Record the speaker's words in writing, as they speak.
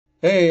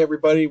Hey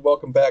everybody,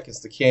 welcome back.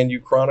 It's the Can You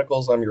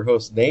Chronicles. I'm your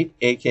host Nate,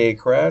 aka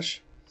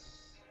Crash,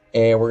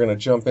 and we're going to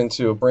jump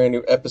into a brand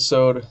new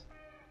episode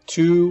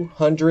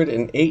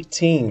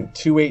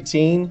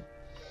 218.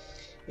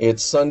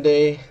 It's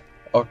Sunday,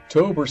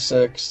 October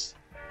 6th,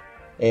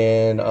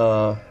 and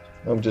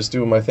I'm just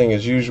doing my thing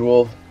as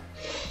usual.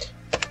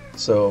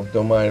 So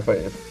don't mind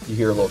if you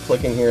hear a little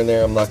clicking here and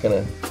there. I'm not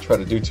going to try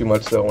to do too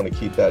much though. I want to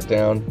keep that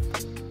down.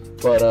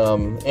 But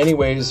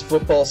anyways,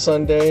 football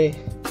Sunday.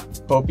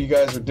 Hope you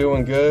guys are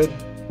doing good.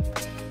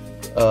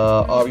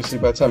 Obviously,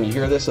 by the time you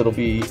hear this, it'll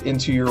be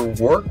into your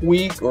work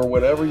week or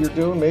whatever you're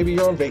doing. Maybe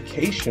you're on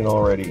vacation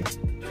already.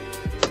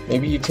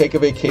 Maybe you take a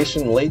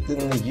vacation late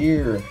in the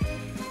year.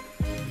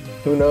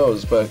 Who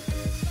knows? But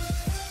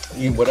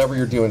whatever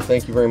you're doing,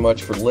 thank you very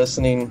much for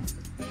listening.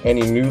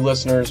 Any new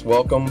listeners,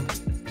 welcome.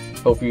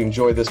 Hope you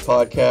enjoy this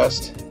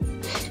podcast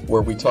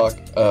where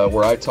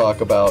I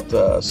talk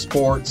about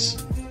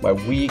sports, my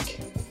week.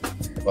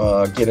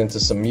 Get into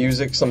some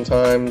music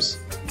sometimes,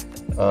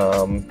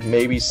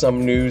 maybe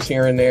some news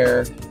here and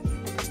there,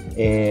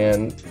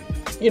 and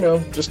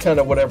just kind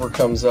of whatever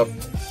comes up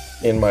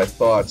in my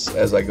thoughts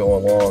as I go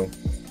along.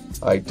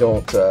 I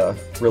don't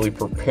really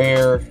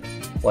prepare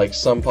like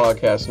some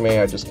podcasts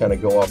may. I just kind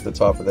of go off the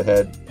top of the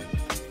head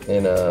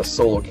in a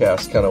solo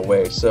cast kind of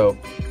way. So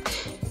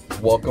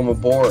welcome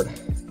aboard.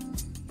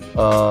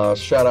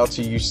 Shout out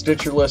to you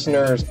Stitcher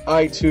listeners,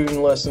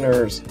 iTunes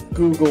listeners,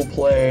 Google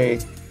Play,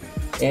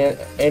 and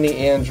any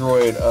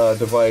Android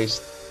device.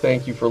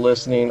 Thank you for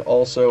listening.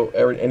 Also,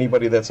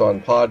 anybody that's on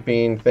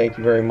Podbean, thank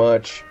you very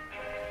much.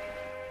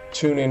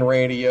 TuneIn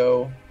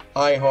Radio,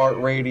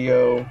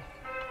 iHeartRadio,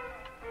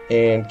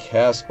 and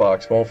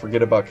CastBox. Won't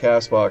forget about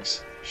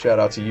CastBox. Shout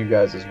out to you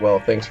guys as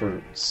well. Thanks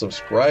for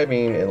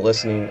subscribing and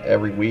listening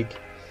every week.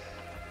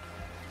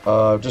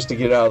 Just to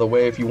get out of the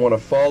way, if you want to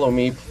follow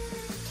me,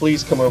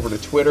 please come over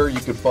to Twitter. You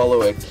could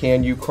follow at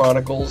Can You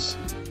Chronicles.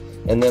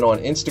 And then on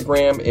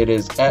Instagram, it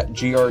is at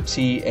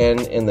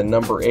GRTN and the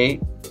number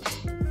 8.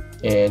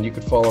 And you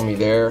can follow me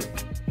there.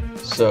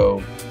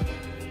 So,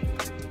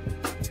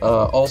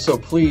 also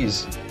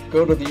please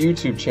go to the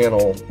YouTube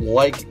channel,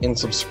 like and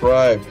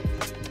subscribe.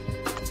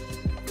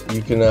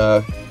 You can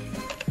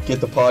get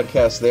the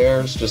podcast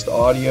there. It's just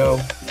audio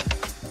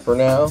for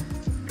now.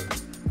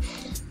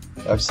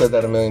 I've said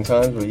that a million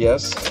times, but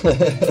yes.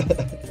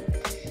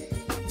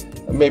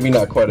 Maybe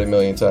not quite a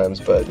million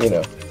times, but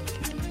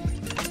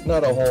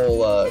not a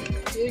whole,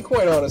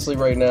 quite honestly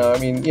right now. I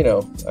mean,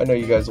 I know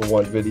you guys will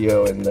want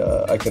video, and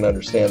I can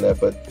understand that,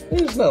 but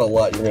there's not a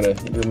lot you're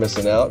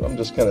missing out. I'm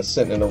just kind of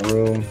sitting in a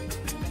room,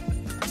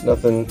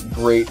 nothing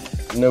great,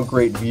 no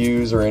great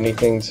views or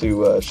anything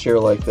to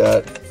share like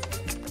that.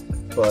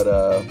 But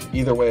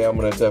either way, I'm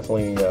gonna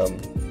definitely,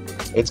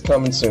 it's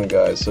coming soon,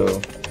 guys.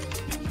 So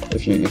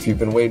if you've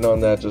been waiting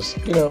on that, just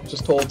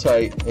hold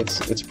tight.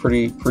 It's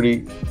pretty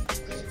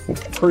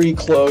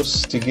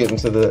close to getting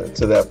to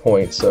that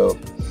point. So.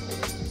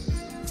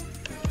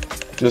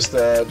 Just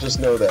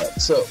know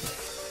that. So,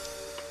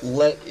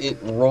 let it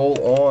roll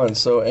on.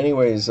 So,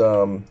 anyways,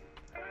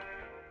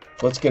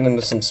 let's get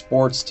into some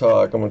sports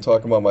talk. I'm going to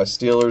talk about my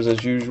Steelers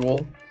as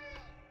usual.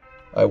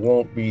 I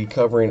won't be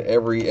covering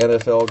every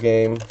NFL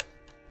game,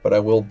 but I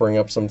will bring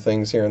up some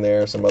things here and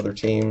there, some other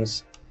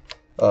teams.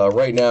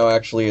 Right now,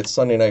 actually, it's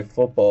Sunday Night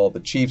Football.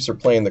 The Chiefs are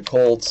playing the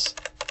Colts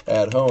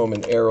at home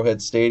in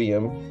Arrowhead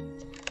Stadium.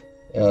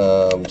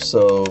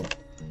 So,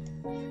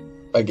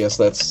 I guess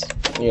that's,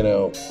 I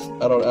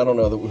don't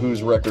know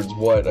whose record's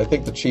what. I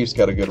think the Chiefs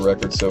got a good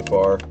record so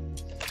far.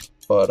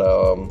 But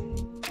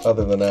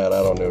other than that,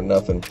 I don't know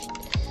nothing.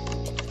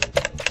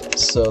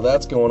 So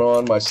that's going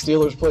on. My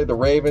Steelers played the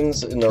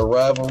Ravens in their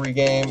rivalry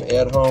game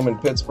at home in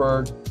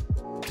Pittsburgh.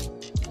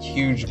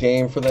 Huge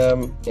game for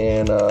them.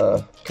 And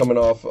coming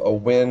off a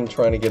win,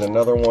 trying to get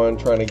another one,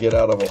 trying to get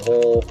out of a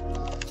hole.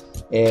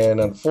 And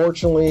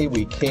unfortunately,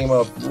 we came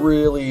up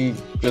really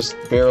just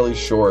barely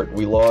short.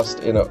 We lost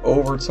in an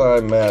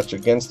overtime match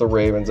against the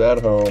Ravens at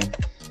home,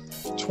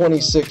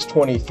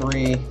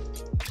 26-23,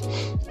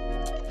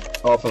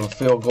 off of a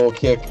field goal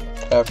kick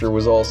after it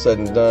was all said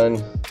and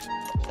done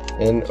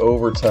in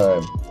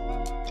overtime.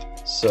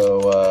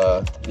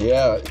 So,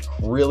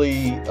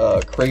 really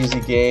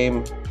crazy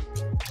game.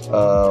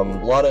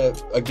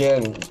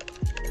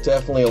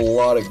 Definitely a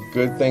lot of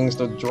good things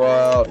to draw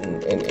out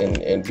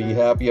and be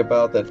happy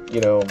about that,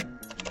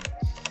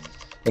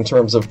 in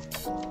terms of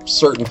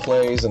certain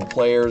plays and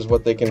players,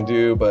 what they can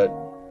do. But,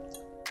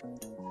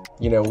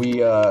 we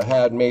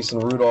had Mason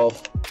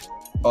Rudolph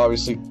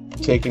obviously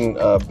taking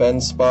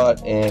Ben's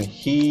spot, and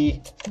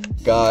he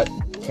got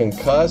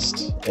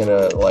concussed in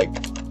a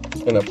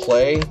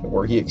play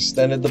where he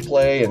extended the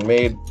play and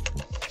made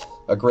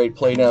a great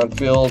play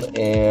downfield,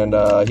 and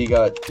he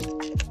got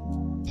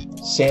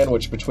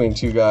sandwiched between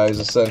two guys,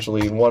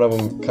 essentially. One of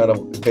them kind of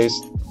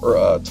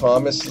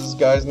Thomas is the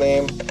guy's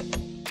name.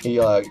 He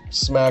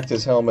smacked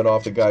his helmet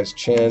off the guy's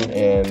chin,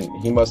 and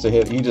he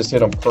just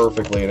hit him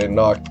perfectly, and it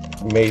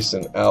knocked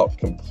Mason out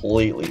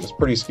completely. It was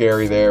pretty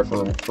scary there for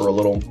a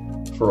little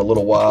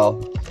while.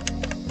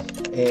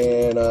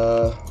 And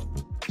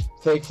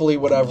thankfully,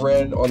 what I've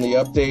read on the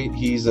update,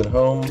 he's at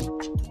home.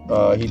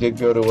 He did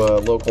go to a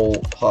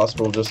local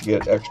hospital just to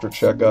get extra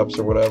checkups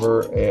or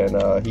whatever,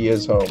 and he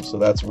is home. So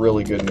that's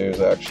really good news,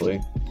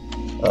 actually.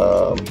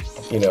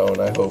 And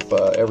I hope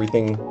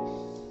everything,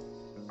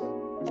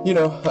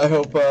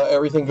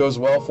 everything goes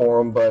well for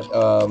him. But,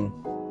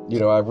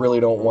 I really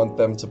don't want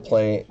them to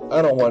play.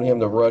 I don't want him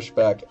to rush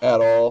back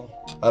at all.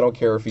 I don't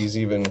care if he's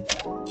even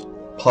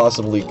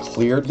possibly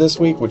cleared this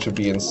week, which would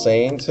be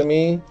insane to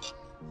me.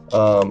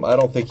 I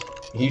don't think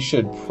he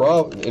should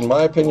in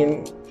my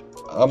opinion,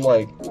 I'm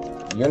like,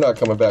 you're not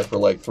coming back for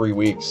like 3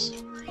 weeks.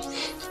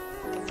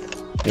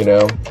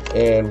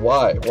 And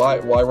why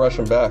rush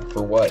him back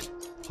for what?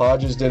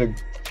 Hodges did a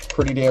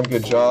pretty damn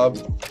good job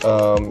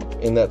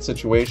in that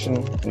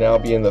situation. Now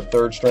being the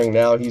third string,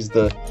 now he's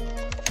the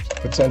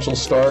potential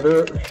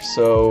starter.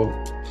 So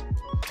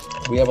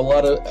we have a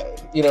lot of,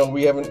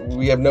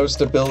 we have no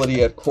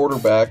stability at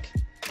quarterback.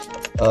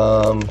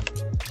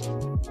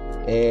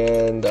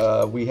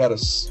 We had a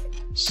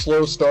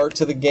slow start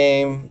to the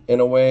game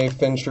in a way.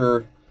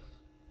 Fincher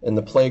and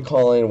the play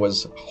calling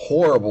was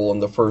horrible in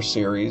the first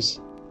series,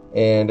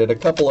 and at a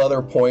couple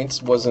other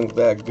points wasn't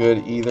that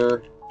good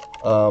either.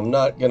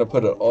 Not going to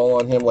put it all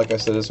on him. Like I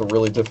said, it's a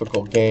really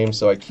difficult game,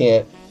 so I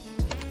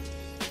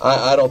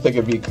don't think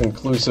it'd be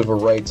conclusive or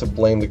right to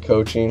blame the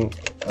coaching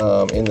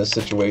in this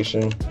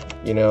situation.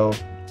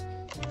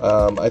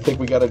 I think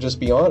we got to just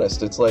be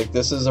honest. It's like,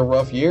 this is a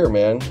rough year,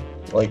 man.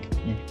 Like,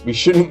 we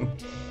shouldn't,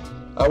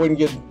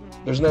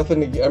 there's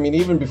nothing to,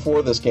 even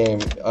before this game,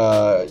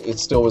 it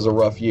still was a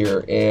rough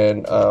year.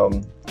 And,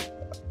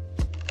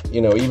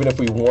 even if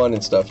we won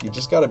and stuff, you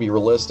just got to be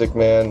realistic,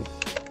 man.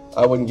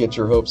 I wouldn't get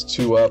your hopes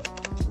too up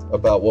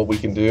about what we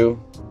can do.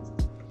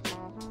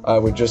 I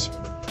would just,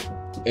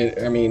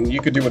 you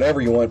could do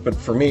whatever you want, but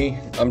for me,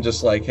 I'm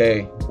just like,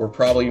 hey, we're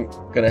probably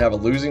going to have a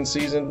losing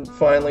season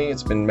finally.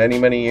 It's been many,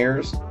 many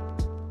years.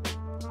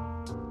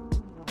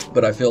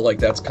 But I feel like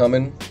that's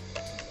coming.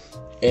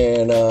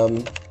 And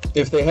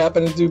if they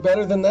happen to do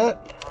better than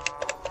that,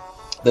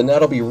 then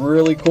that'll be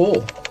really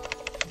cool.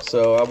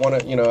 So I want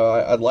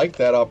to, I'd like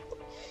that.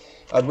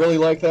 I'd really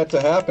like that to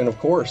happen, of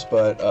course,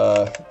 but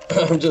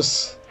I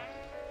just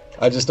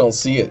don't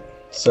see it.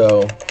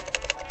 So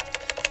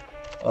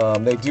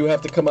they do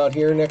have to come out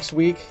here next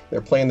week.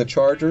 They're playing the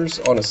Chargers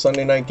on a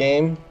Sunday night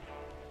game,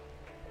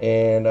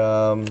 and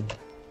I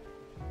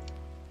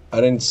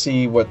didn't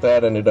see what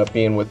that ended up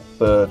being with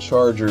the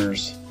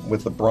Chargers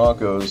with the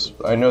Broncos.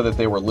 I know that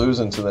they were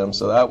losing to them,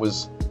 so that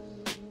was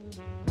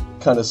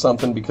kind of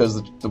something,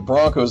 because the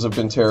Broncos have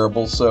been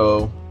terrible.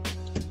 So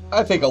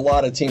I think a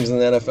lot of teams in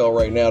the NFL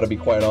right now, to be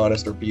quite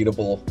honest, are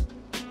beatable.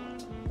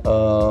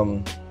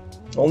 The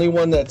only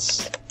one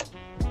that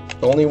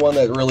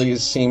really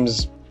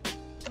seems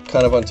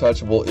kind of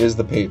untouchable is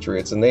the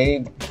Patriots, and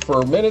they,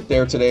 for a minute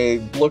there today,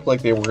 looked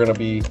like they were going to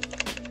be,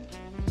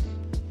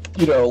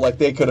 like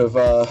they could have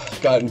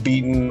gotten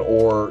beaten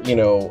or in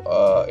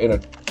a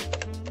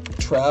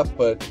trap,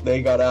 but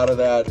they got out of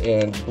that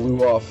and blew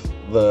off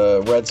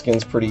the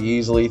Redskins pretty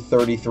easily,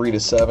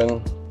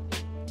 33-7.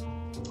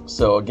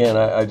 So again,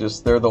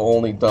 they're the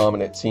only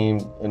dominant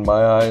team in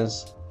my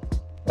eyes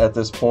at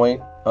this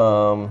point.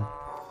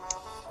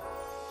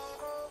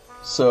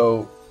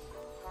 So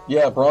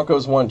yeah,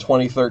 Broncos won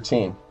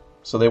 2013.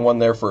 So they won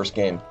their first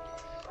game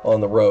on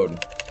the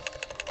road.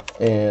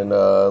 And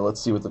let's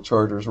see what the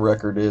Chargers'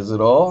 record is at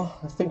all.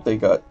 I think they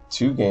got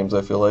 2 games,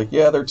 I feel like.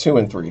 Yeah, they're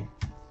 2-3.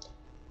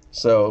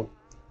 So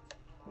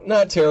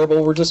not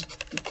terrible. We're just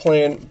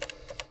playing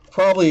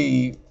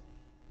probably,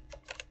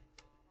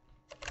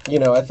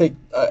 I think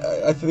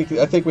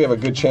we have a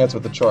good chance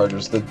with the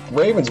Chargers. The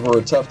Ravens were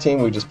a tough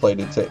team we just played.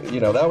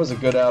 That was a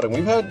good outing.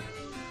 We've had,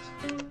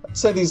 I'd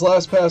say, these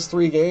past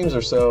 3 games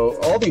or so,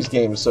 all these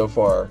games so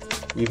far,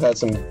 we've had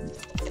some,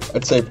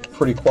 I'd say,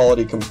 pretty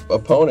quality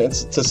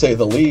opponents, to say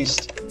the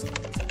least.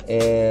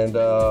 And,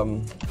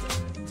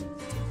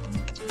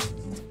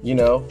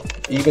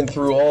 even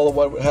through all of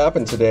what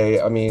happened today,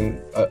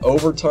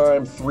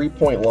 overtime,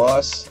 3-point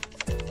loss,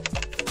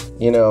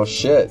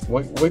 shit,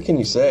 what can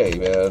you say,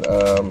 man?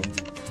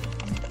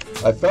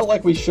 I felt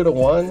like we should have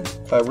won.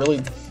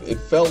 It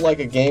felt like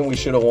a game we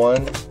should have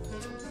won.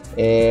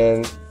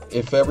 And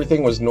if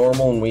everything was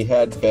normal and we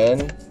had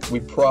Ben, we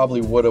probably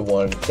would have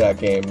won that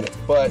game.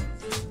 But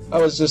I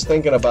was just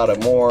thinking about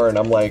it more, and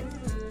I'm like,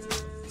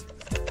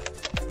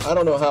 I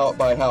don't know how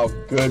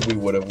good we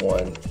would have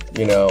won.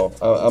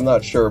 I'm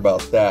not sure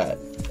about that.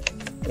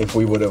 If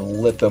we would have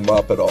lit them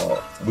up at all,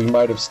 we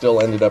might have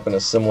still ended up in a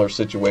similar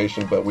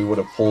situation, but we would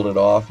have pulled it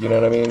off. You know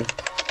what I mean?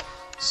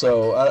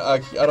 So I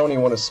don't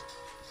even want to,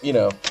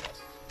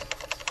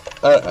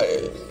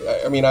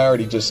 I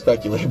already just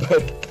speculated,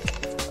 but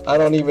I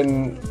don't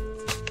even,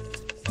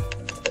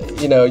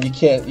 you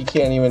can't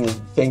even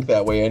think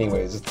that way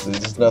anyways. It's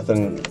just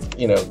nothing,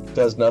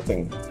 does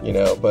nothing,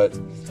 but,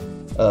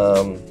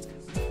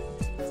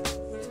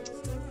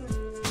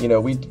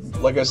 we,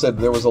 like I said,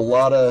 there was a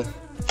lot of,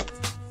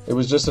 it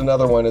was just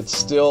another one. It's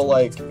still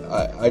like,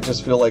 I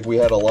just feel like we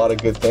had a lot of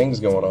good things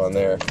going on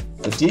there.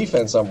 The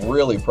defense I'm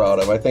really proud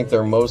of. I think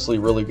they're mostly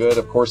really good.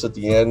 Of course, at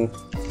the end,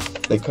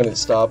 they couldn't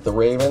stop the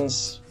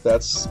Ravens.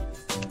 That's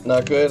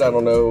not good. I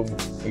don't know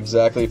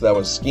exactly if that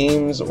was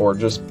schemes or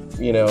just,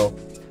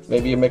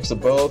 maybe a mix of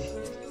both.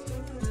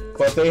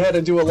 But they had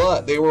to do a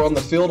lot. They were on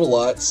the field a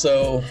lot,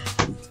 so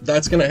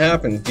that's going to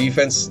happen.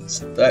 Defense,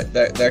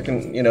 that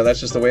can, that's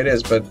just the way it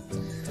is. But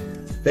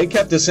they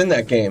kept us in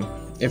that game.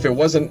 If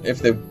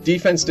the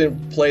defense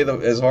didn't play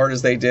as hard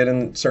as they did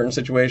in certain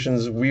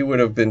situations, we would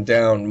have been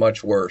down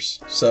much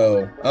worse.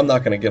 So I'm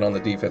not going to get on the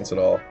defense at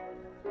all.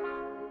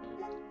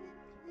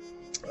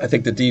 I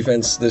think the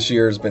defense this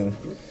year has been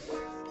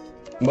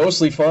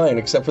mostly fine,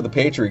 except for the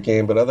Patriot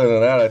game. But other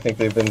than that, I think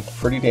they've been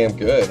pretty damn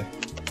good.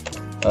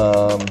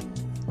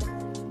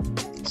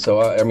 So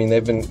I mean,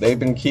 they've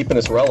been keeping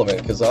us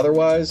relevant, because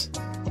otherwise,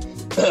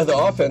 the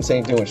offense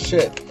ain't doing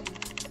shit.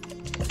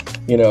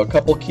 A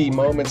couple key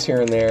moments here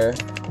and there.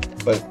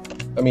 But,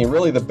 I mean,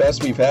 really the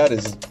best we've had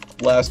is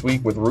last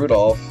week with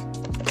Rudolph.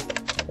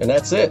 And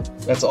that's it.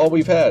 That's all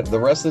we've had. The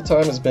rest of the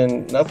time has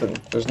been nothing.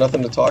 There's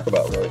nothing to talk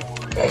about, really.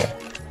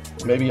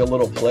 Maybe a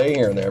little play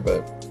here and there,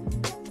 but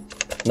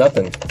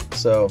nothing.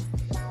 So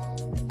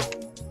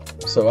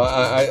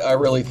I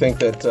really think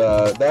that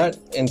that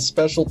and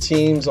special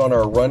teams on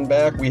our run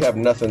back, we have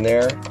nothing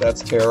there.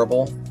 That's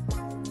terrible.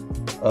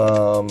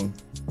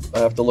 I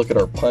have to look at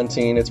our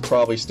punting. It's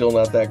probably still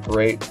not that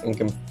great in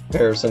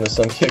comparison to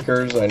some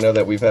kickers. I know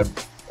that we've had,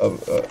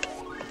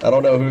 I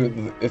don't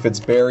know if it's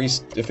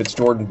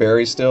Jordan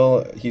Berry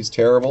still. He's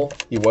terrible.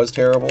 He was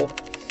terrible.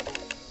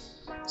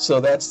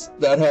 So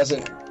that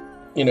hasn't,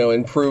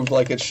 improved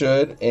like it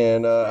should.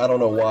 And I don't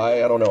know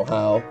why. I don't know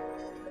how.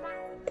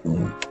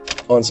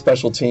 On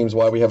special teams,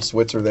 why we have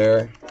Switzer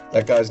there.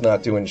 That guy's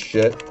not doing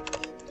shit.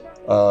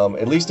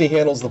 At least he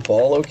handles the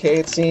ball okay,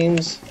 it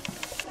seems.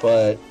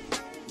 But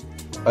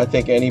I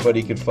think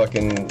anybody could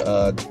fucking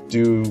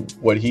do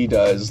what he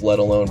does, let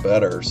alone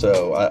better.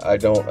 So I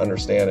don't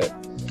understand it.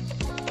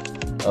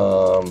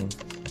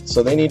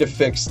 So they need to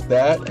fix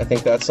that. I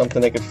think that's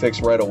something they could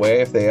fix right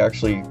away if they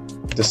actually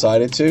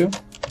decided to.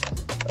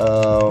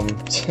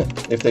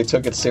 If they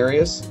took it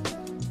serious.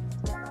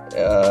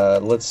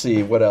 Let's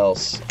see, what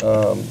else?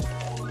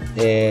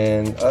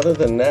 And other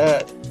than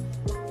that,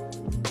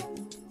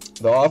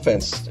 the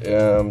offense,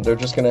 they're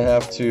just going to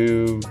have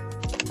to...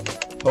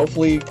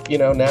 Hopefully,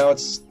 now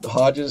it's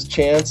Hodges'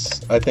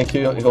 chance. I think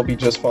he'll be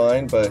just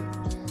fine, but,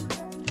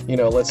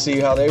 let's see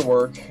how they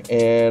work.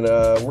 And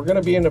we're going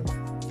to be in a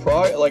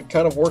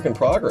kind of work in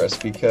progress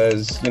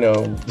because, we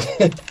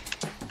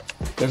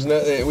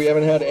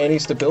haven't had any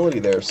stability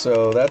there.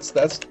 So that's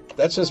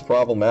just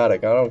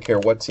problematic. I don't care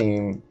what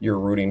team you're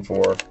rooting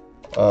for.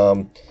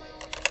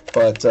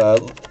 But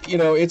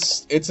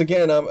it's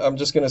again, I'm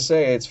just going to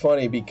say it's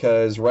funny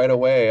because right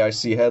away I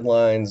see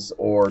headlines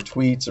or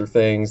tweets or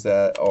things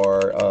that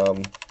are,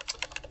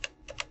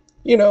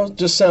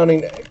 just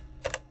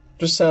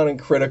sounding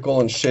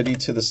critical and shitty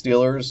to the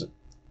Steelers.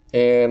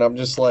 And I'm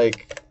just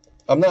like,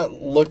 I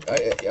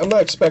don't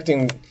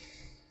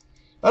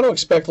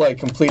expect like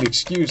complete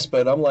excuse,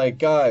 but I'm like,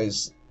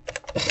 guys,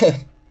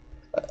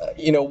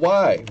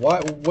 why?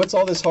 What's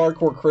all this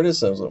hardcore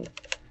criticism?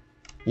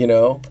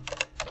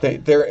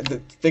 They're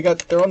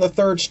on the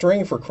third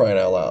string, for crying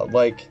out loud.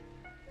 Like,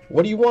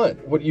 what do you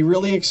want? What you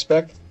really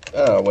expect?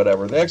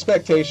 Whatever. The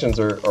expectations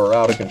are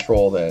out of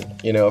control then,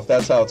 if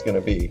that's how it's going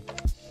to be.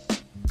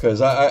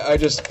 Because I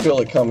just feel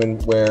it coming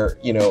where,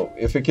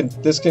 if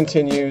this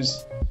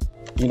continues,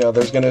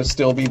 there's going to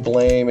still be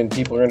blame and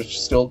people are going to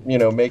still,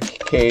 make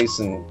a case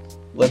and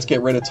let's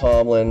get rid of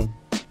Tomlin.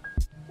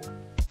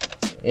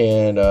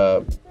 And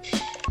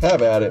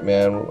have at it,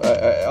 man.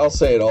 I'll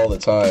say it all the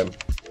time.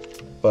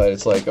 But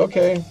it's like,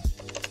 okay,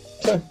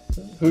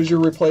 who's your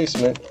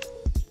replacement?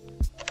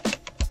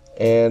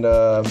 And,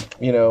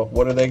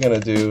 what are they going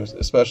to do,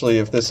 especially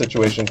if this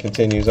situation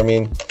continues? I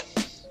mean,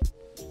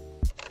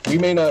 we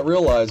may not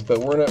realize, but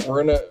we're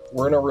in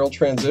a real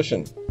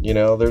transition.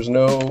 There's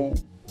no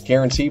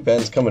guarantee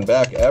Ben's coming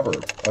back ever.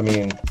 I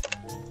mean,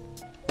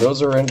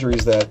 those are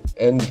injuries that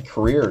end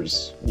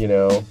careers,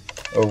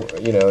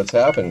 it's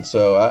happened.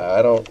 So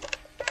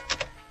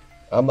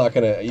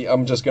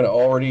I'm just gonna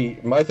already,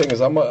 my thing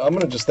is I'm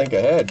gonna just think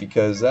ahead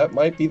because that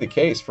might be the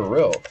case for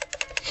real.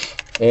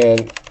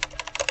 And,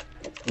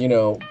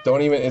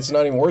 it's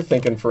not even worth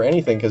thinking for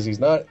anything because he's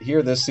not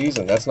here this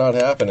season. That's not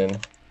happening.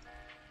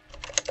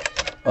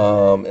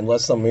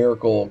 Unless some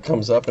miracle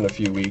comes up in a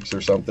few weeks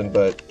or something,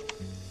 but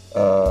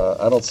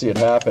I don't see it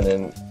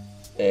happening.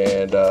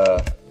 And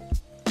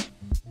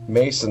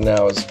Mason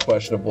now is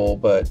questionable,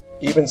 but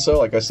even so,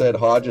 like I said,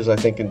 Hodges I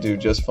think can do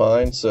just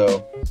fine.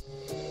 So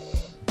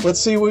let's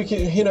see what we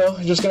can,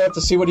 just gonna have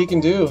to see what he can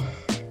do.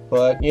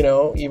 But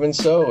even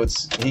so,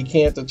 he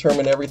can't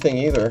determine everything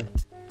either.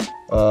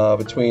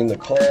 Between the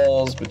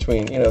calls,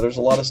 there's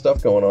a lot of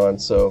stuff going on.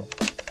 So,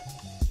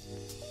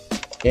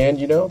 and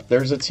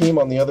there's a team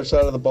on the other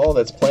side of the ball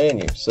that's playing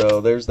you. So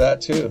there's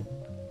that too.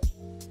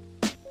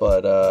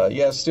 But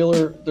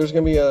there's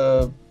gonna be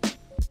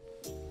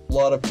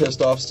lot of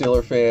pissed off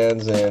Steeler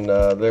fans, and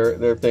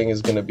their thing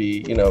is going to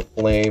be,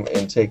 blame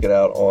and take it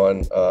out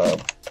on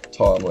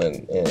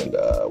Tomlin and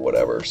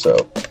whatever.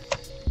 So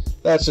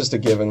that's just a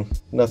given.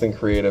 Nothing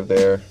creative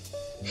there.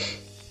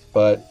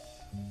 But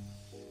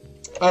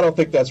I don't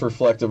think that's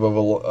reflective of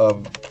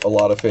a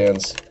lot of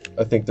fans.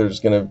 I think there's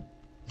going to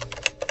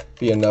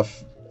be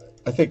enough.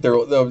 I think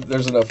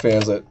there's enough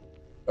fans that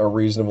are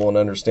reasonable and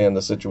understand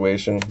the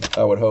situation,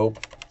 I would hope.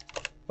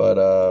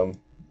 But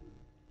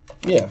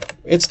yeah,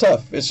 it's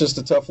tough. It's just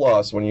a tough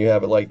loss when you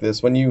have it like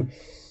this. When you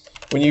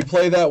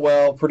play that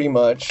well, pretty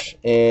much,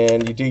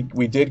 and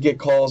we did get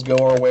calls go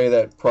our way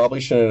that probably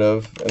shouldn't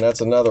have, and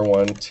that's another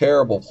one.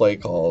 Terrible play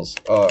calls.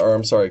 Or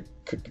I'm sorry,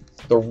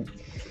 the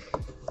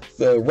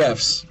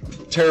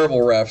refs. Terrible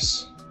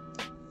refs.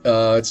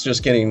 It's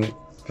just getting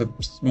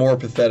more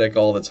pathetic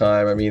all the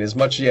time. I mean, as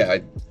much,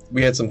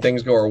 we had some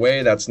things go our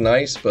way. That's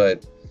nice,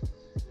 but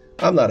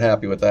I'm not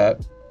happy with that.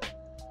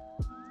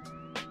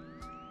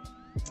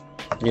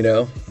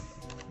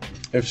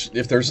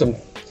 If there's some,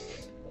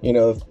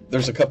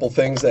 there's a couple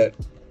things that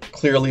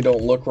clearly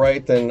don't look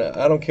right, then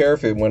I don't care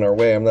if it went our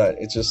way.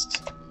 It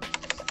just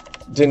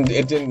didn't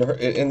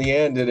in the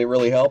end, did it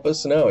really help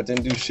us? No, it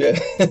didn't do shit.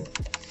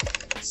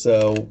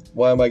 So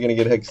why am I going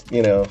to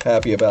get,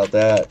 happy about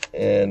that?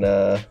 And,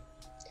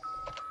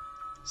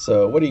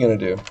 so what are you going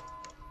to do?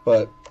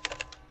 But,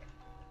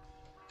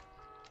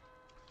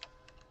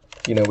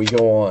 we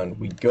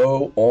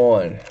go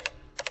on.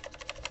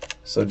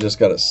 So just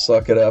got to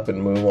suck it up and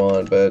move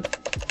on. But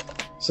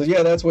so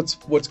yeah, that's what's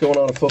going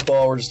on in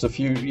football. We're just a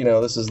few,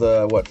 this is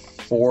the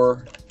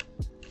 4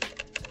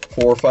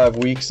 or 5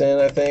 weeks in,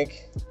 I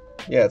think.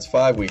 Yeah, it's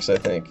 5 weeks, I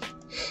think.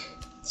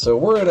 So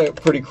we're at a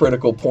pretty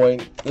critical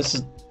point. This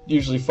is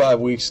usually 5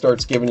 weeks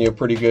starts giving you a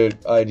pretty good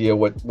idea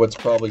what's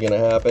probably going to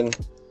happen.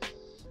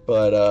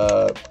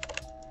 But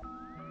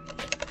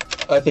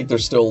I think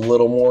there's still a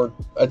little more.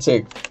 I'd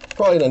say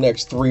probably the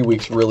next 3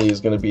 weeks really is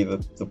going to be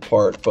the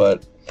part.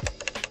 But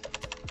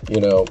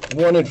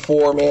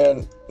 1-4,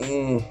 man,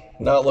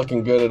 not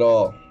looking good at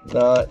all.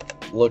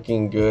 Not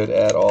looking good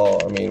at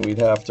all. I mean, we'd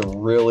have to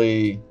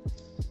really,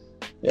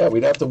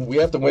 we have to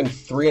win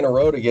 3 in a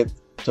row to get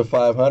to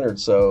 500.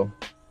 So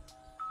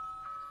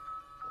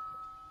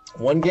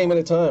one game at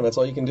a time. That's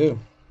all you can do.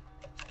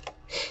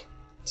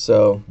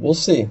 So we'll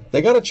see.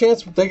 They got a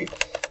chance. They're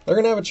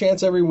going to have a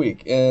chance every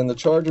week, and the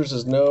Chargers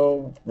is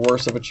no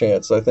worse of a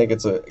chance. I think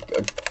it's a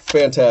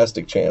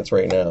fantastic chance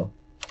right now.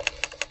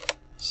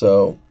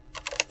 So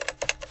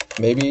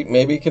maybe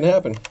it can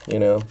happen,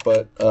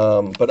 But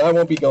I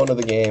won't be going to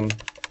the game.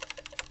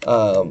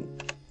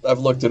 I've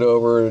looked it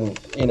over, and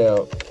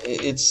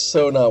it's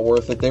so not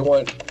worth it.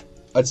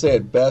 I'd say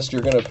at best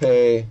you're going to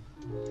pay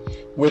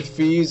with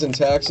fees and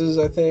taxes.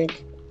 I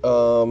think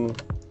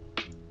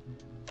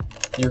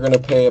you're going to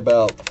pay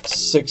about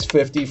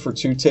 $650 for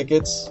 2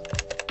 tickets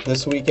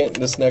this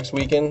next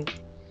weekend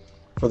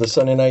for the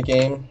Sunday night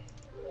game.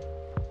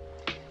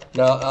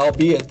 Now,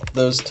 albeit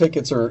those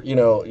tickets are,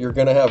 you're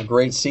going to have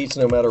great seats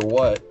no matter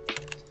what.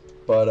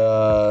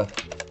 But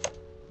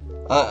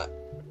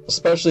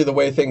especially the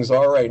way things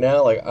are right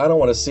now, I don't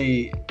want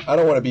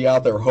to be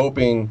out there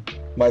hoping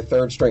my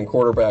third string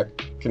quarterback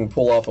can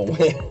pull off a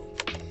win.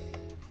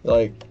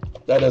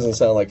 That doesn't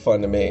sound like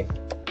fun to me.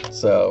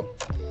 So,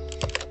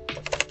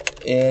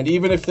 and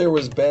even if there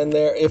was Ben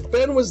there, if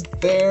Ben was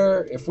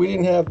there, if we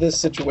didn't have this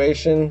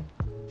situation,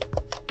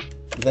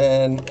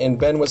 and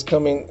Ben was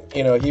coming,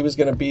 he was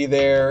going to be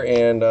there,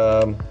 and,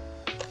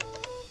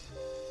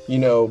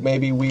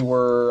 maybe we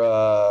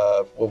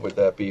were, what would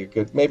that be?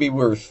 Maybe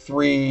we were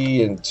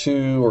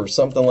 3-2 or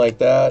something like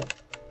that.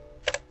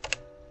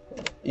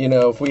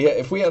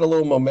 If we had a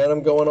little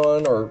momentum going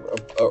on,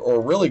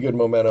 or really good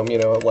momentum,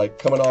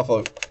 coming off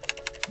a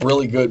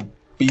really good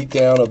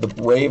beatdown of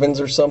the Ravens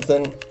or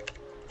something,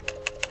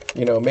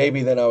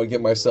 maybe then I would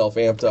get myself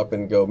amped up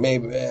and go,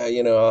 maybe,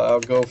 I'll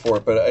go for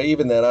it. But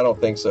even then, I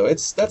don't think so.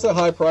 That's a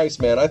high price,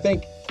 man. I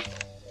think,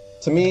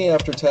 to me,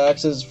 after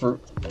taxes, for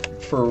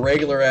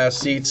regular ass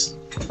seats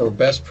or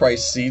best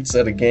price seats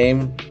at a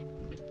game,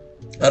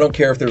 I don't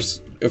care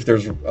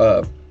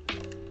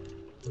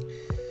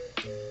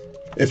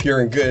if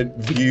you're in good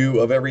view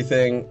of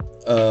everything.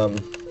 I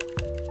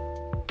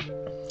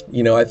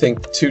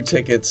think 2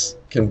 tickets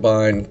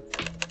combined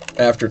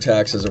after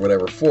taxes or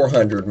whatever,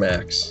 400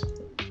 max.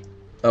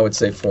 I would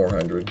say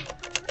 400,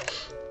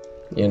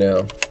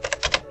 and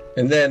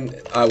then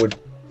I would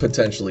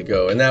potentially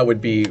go, and that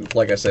would be,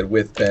 like I said,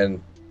 with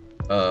Ben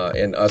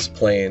and us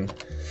playing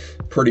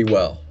pretty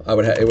well.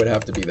 It would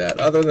have to be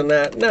that. Other than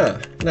that, nah,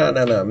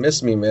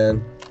 miss me,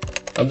 man.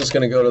 I'm just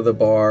gonna go to the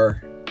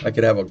bar. I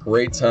could have a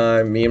great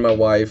time, me and my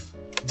wife,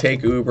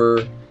 take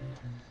Uber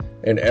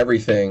and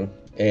everything,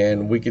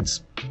 and I could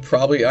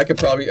probably, I'd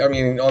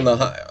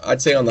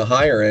say on the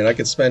higher end, I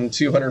could spend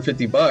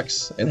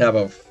 $250 and have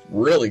a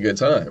really good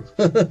time,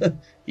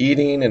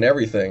 eating and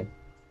everything.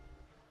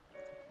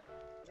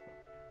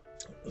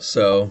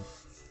 So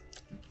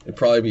it'd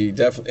probably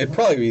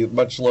be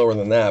much lower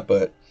than that,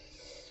 but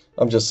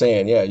I'm just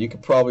saying, yeah, you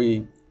could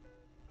probably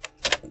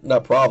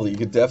not probably, you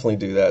could definitely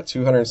do that.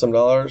 $200 and some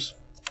dollars,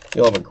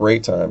 you'll have a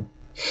great time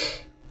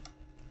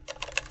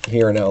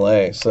here in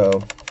LA.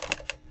 So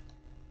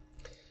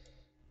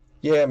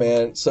yeah,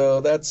 man.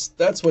 So that's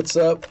what's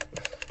up.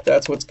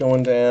 That's what's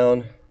going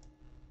down.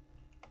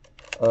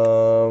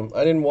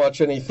 I didn't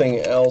watch anything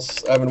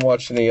else. I haven't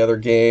watched any other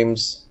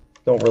games.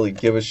 Don't really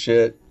give a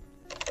shit.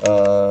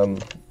 The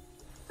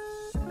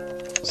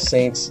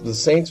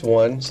Saints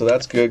won, so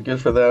that's good. Good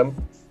for them.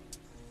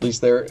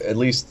 At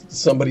least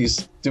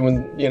somebody's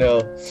doing,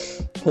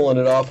 pulling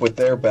it off with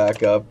their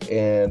backup.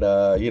 And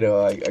I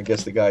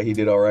guess the guy, he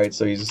did all right,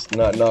 so he's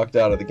not knocked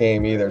out of the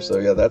game either. So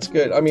yeah, that's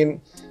good. I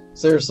mean,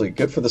 seriously,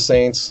 good for the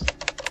Saints.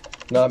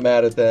 Not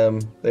mad at them.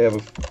 They have a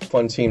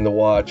fun team to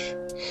watch,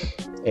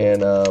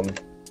 and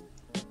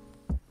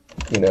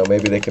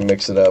maybe they can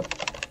mix it up.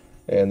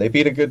 And they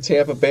beat a good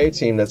Tampa Bay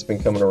team that's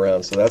been coming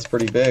around, so that's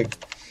pretty big.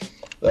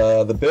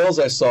 The Bills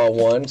I saw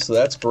won, so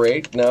that's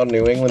great. Now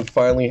New England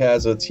finally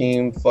has a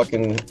team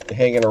fucking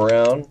hanging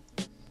around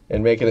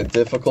and making it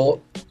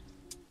difficult.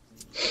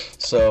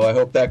 So I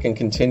hope that can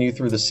continue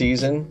through the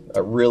season. I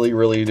really,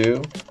 really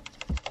do.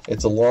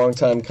 It's a long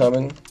time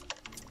coming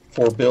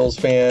for Bills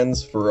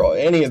fans, for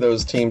any of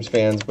those teams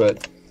fans,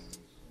 but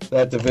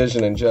that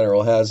division in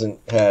general hasn't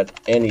had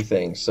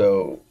anything,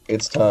 so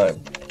it's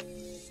time.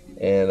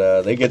 And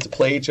they get to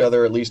play each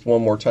other at least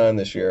one more time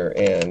this year,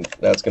 and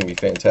that's going to be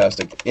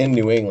fantastic in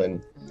New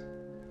England.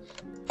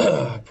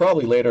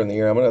 Probably later in the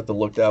year. I'm going to have to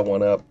look that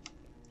one up.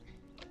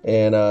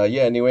 And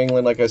New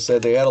England, like I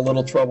said, they had a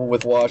little trouble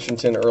with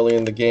Washington early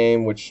in the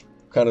game, which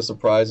kind of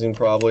surprising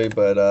probably,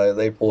 but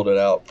they pulled it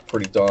out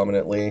pretty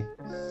dominantly.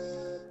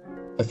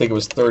 I think it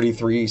was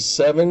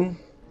 33-7.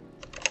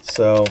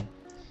 So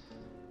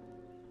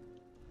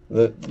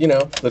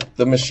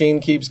the machine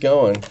keeps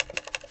going.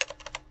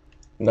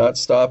 Not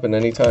stopping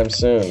anytime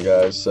soon,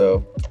 guys.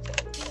 So,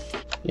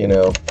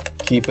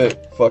 keep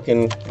it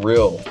fucking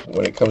real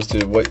when it comes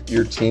to what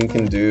your team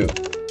can do.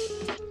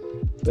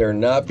 They're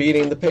not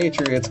beating the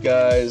Patriots,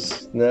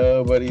 guys.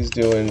 Nobody's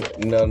doing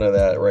none of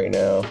that right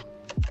now.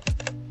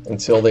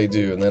 Until they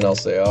do, and then I'll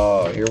say,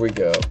 oh, here we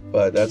go.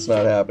 But that's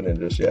not happening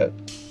just yet.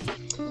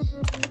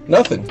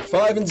 Nothing.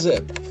 5 and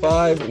zip.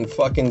 5 and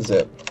fucking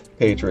zip.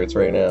 Patriots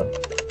right now.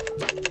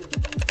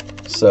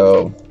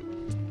 So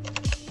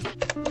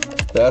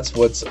that's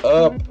what's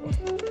up.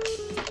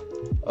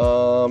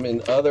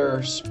 In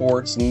other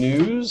sports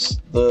news,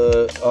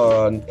 the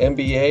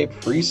NBA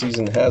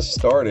preseason has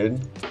started,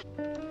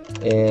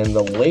 and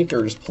the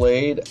Lakers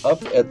played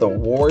up at the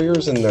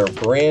Warriors in their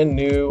brand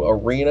new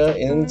arena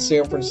in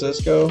San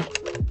Francisco,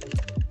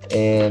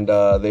 and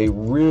they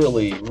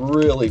really,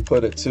 really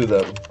put it to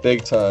them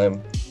big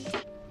time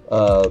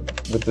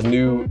with the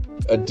new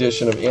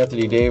addition of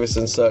Anthony Davis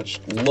and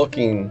such,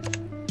 looking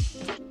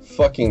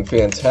fucking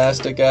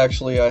fantastic,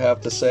 actually, I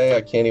have to say.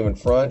 I can't even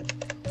front.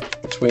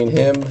 Between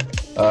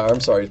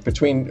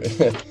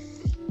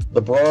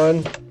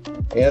LeBron,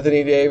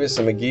 Anthony Davis,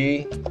 and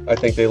McGee, I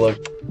think they look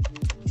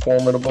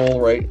formidable,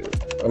 right?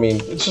 I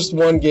mean, it's just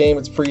one game,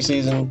 it's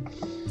preseason,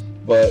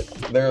 but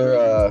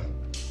they're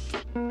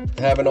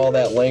having all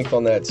that length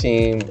on that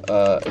team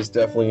is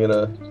definitely going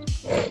to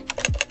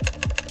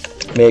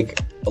make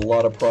a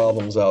lot of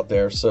problems out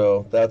there,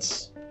 so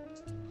that's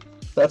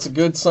a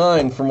good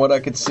sign from what I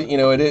could see.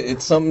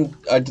 It's something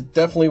I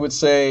definitely would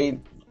say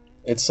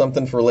it's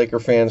something for Laker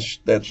fans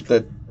that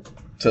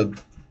to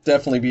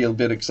definitely be a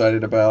bit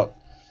excited about.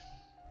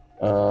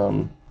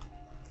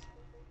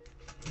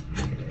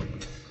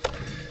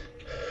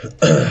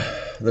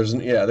 There's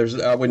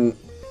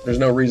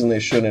no reason they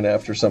shouldn't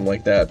after something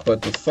like that.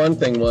 But the fun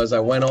thing was I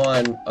went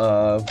on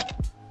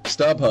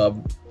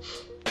StubHub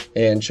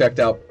and checked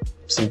out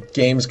some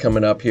games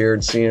coming up here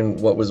and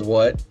seeing what was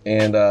what,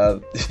 and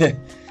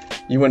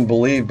you wouldn't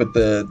believe, but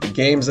the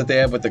games that they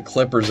have with the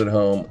Clippers at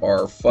home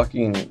are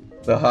fucking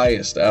the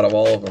highest out of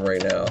all of them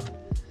right now.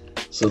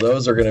 So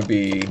those are going to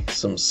be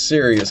some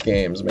serious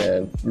games,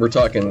 man. We're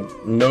talking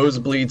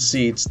nosebleed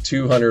seats,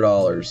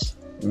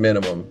 $200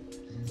 minimum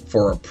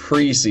for a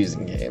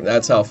preseason game.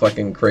 That's how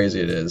fucking crazy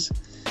it is.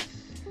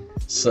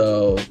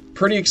 So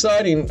pretty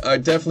exciting.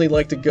 I'd definitely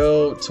like to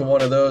go to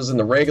one of those in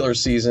the regular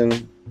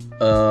season,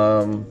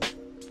 and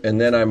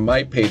then I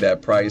might pay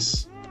that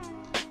price,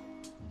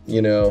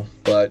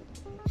 but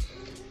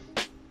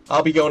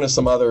I'll be going to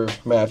some other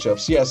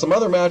matchups. Yeah, some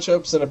other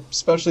matchups, and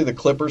especially the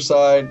Clippers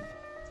side,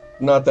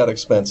 not that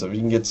expensive. You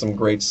can get some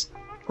great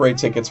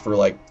tickets for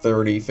like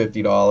 $30,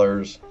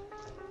 $50.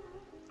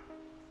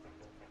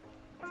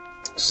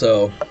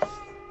 So,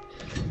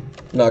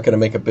 not going to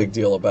make a big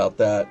deal about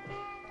that.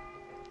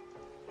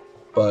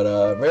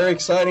 But very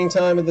exciting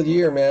time of the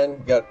year, man.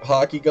 You got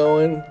hockey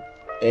going,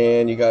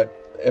 and you got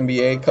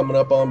NBA coming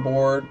up on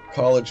board,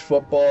 college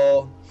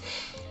football,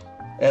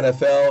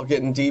 NFL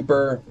getting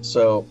deeper.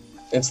 So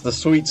it's the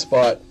sweet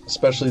spot,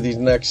 especially the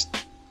next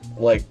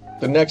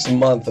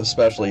month,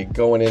 especially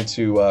going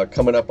into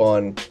coming up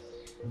on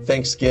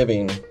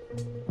Thanksgiving.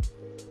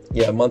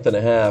 Yeah, a month and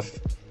a half.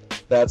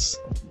 That's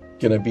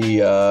gonna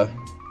be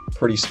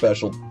pretty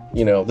special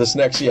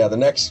the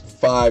next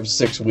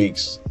 5-6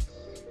 weeks,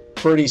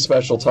 pretty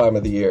special time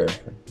of the year,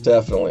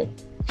 definitely.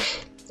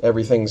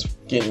 Everything's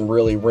getting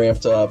really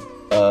ramped up,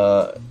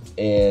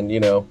 and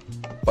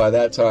by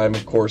that time,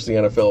 of course, the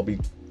NFL will be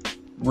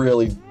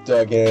really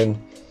dug in.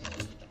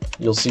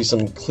 You'll see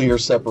some clear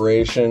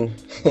separation,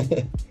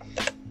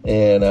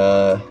 and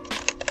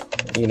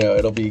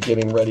it'll be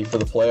getting ready for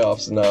the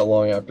playoffs not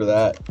long after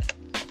that.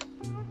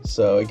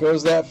 So it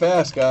goes that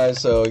fast, guys,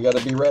 so you got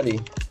to be ready.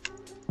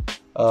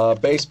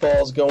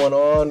 Baseball's going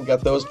on,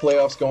 got those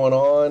playoffs going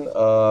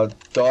on.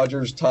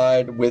 Dodgers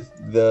tied with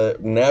the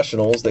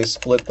Nationals. They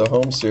split the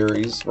home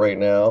series right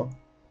now,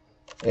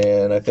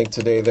 and I think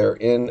today they're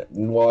in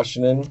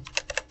Washington,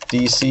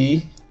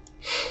 D.C.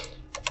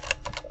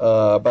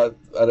 But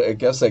I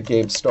guess that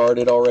game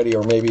started already,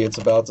 or maybe it's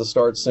about to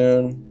start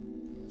soon.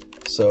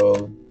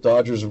 So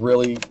Dodgers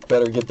really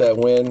better get that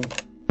win,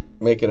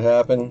 make it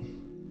happen.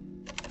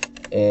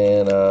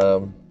 And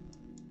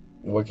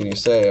what can you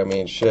say? I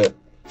mean, shit.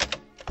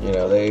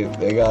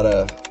 They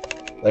gotta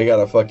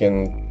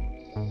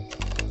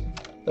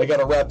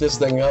wrap this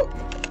thing up.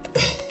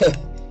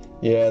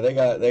 Yeah, they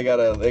got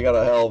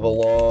a hell of a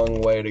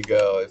long way to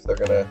go if they're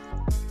gonna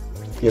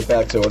get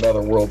back to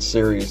another World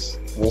Series.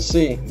 We'll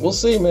see,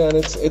 man.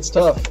 It's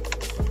tough.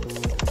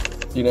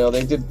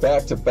 They did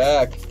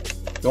back-to-back,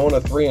 going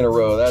to 3 in a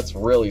row. That's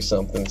really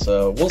something.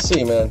 So we'll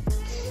see, man.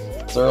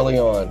 It's early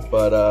on,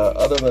 but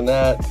other than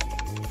that,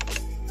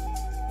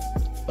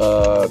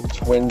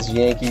 Twins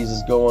Yankees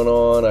is going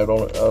on.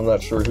 I'm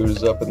not sure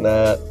who's up in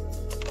that.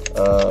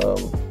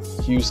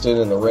 Houston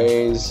and the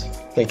Rays.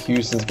 I think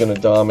Houston's going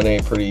to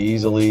dominate pretty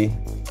easily.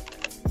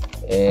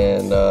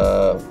 And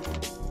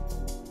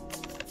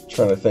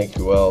trying to think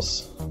who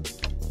else.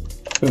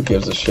 Who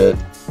gives a shit?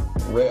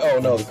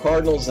 The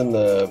Cardinals and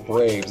the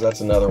Braves.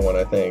 That's another one,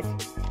 I think.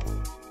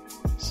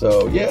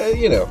 So yeah,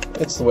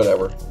 it's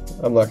whatever.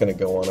 I'm not going to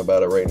go on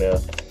about it right now.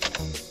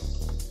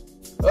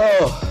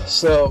 Oh,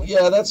 so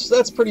yeah,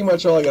 that's pretty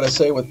much all I gotta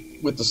say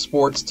with the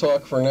sports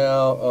talk for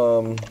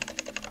now.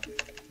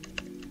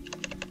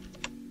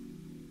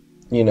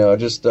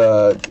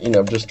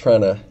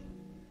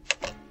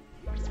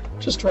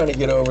 Just trying to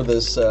get over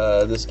this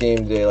game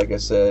today. Like I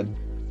said,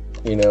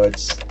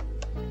 it's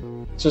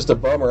just a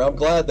bummer. I'm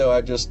glad though. I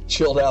just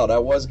chilled out. I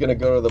was gonna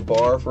go to the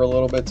bar for a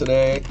little bit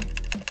today,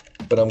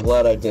 but I'm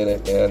glad I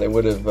didn't. Man, it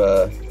would have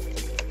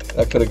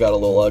that could have got a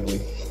little ugly.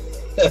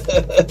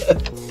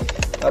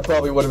 I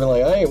probably would have been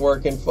like, I ain't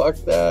working, fuck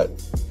that.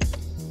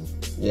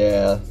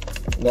 Yeah.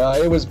 No,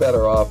 it was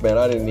better off, man.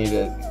 I didn't need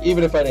it.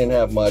 Even if I didn't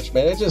have much,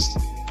 man,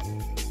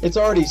 it's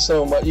already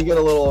so much. You get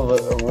a little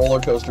of a roller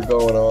coaster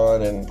going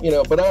on, and,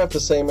 but I have to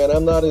say, man,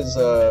 I'm not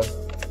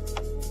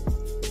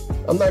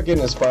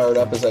getting as fired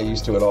up as I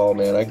used to at all,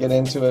 man. I get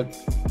into it,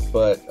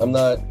 but I'm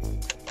not.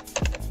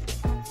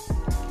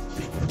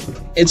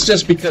 It's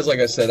just because,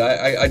 like I said,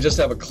 I just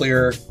have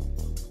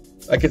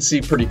I could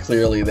see pretty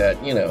clearly that,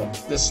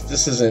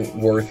 this isn't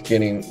worth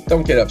getting.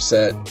 Don't get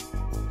upset.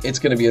 It's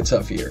going to be a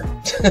tough year.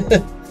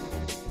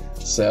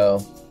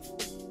 So,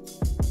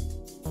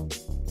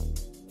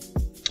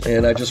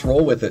 and I just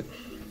roll with it.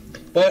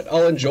 But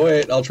I'll enjoy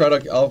it. I'll try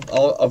to.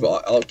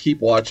 I'll keep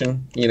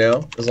watching.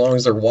 As long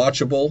as they're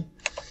watchable.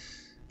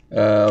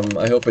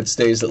 I hope it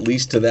stays at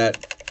least to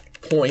that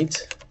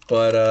point.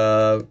 But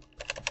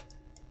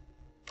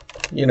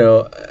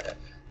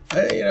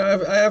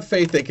I have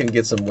faith they can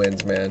get some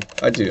wins, man.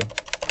 I do.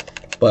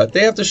 But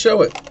they have to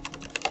show it.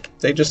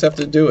 They just have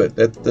to do it.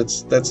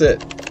 That's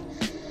it.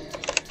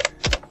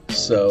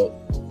 So,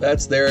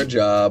 that's their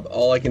job.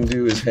 All I can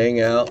do is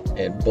hang out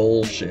and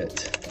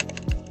bullshit.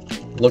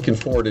 Looking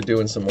forward to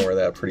doing some more of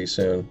that pretty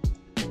soon.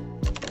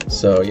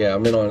 So, yeah,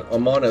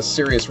 I'm on a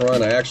serious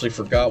run. I actually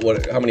forgot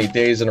how many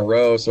days in a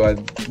row, so I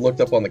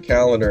looked up on the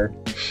calendar.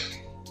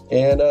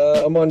 And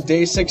I'm on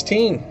day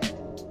 16.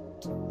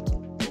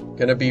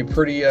 Gonna be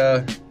pretty,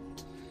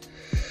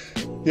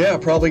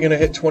 probably gonna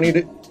hit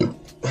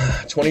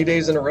 20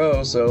 days in a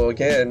row. So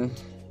again,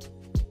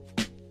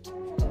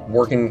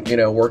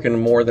 working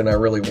more than I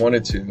really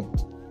wanted to.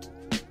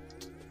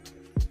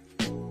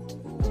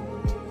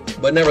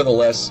 But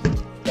nevertheless,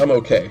 I'm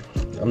okay.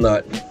 I'm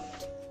not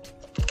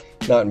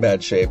in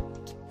bad shape.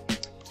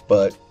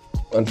 But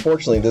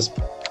unfortunately, this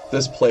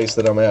place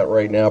that I'm at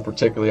right now,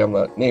 particularly, I'm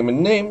not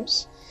naming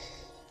names,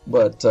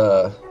 but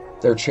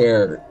their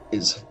chair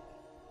is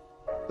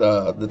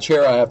the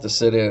chair I have to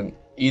sit in.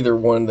 Either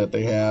one that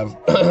they have,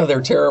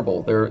 they're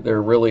terrible.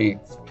 They're really.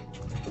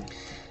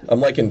 I'm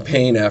like in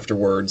pain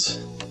afterwards.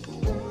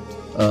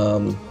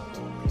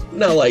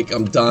 Not like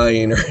I'm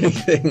dying or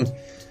anything,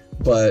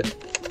 but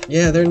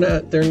yeah, they're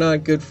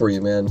not good for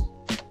you, man.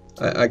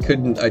 I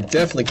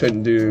definitely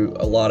couldn't do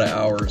a lot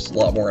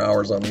more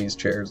hours on these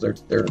chairs.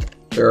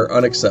 They're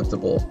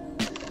unacceptable,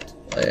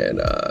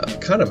 and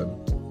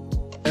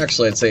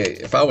actually, I'd say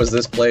if I was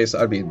this place,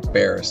 I'd be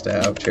embarrassed to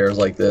have chairs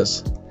like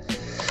this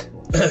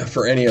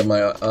for any of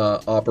my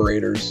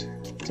operators.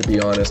 To be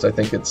honest, I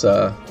think it's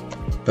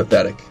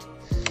pathetic.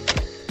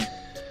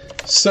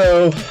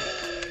 So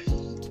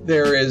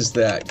there is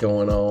that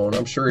going on.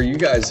 I'm sure you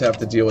guys have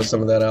to deal with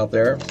some of that out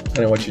there,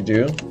 depending on what you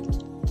do.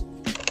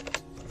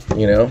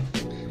 You know,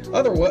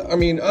 other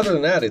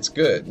than that, it's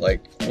good.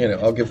 Like, you know,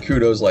 I'll give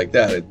kudos like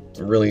that. It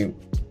really,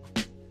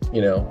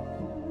 you know,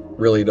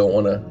 really don't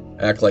want to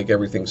act like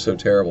everything's so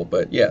terrible.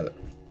 But yeah,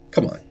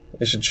 come on,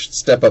 they should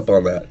step up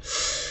on that.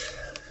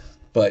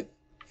 But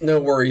no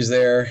worries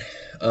there.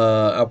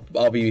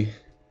 I'll be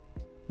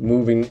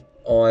moving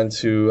on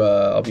to.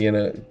 I'll be in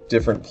a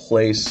different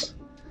place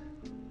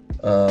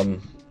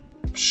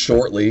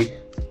shortly.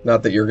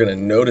 Not that you're going to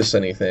notice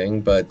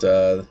anything, but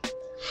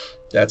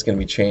that's going to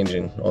be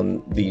changing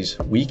on these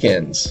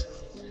weekends.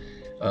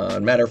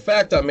 Matter of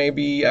fact, I may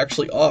be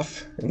actually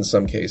off in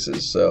some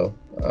cases, so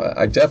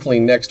I definitely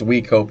next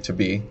week hope to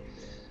be.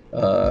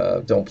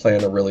 Don't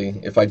plan to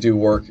really, if I do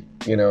work,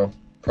 you know,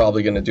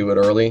 probably going to do it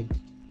early.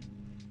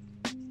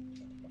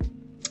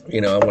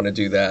 You know, I want to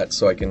do that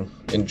so I can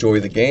enjoy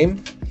the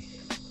game,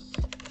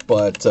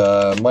 but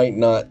might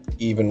not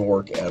even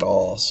work at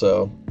all.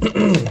 So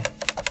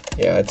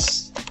yeah,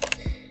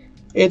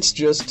 it's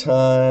just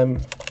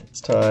time. It's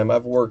time.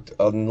 I've worked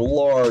a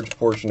large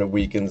portion of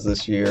weekends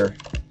this year,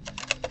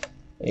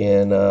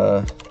 and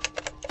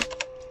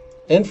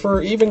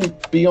for even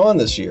beyond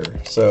this year.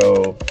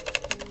 So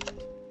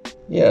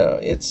yeah,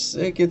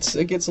 it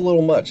gets a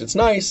little much. It's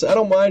nice. I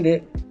don't mind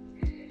it,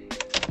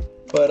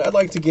 but I'd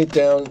like to get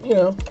down, you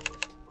know,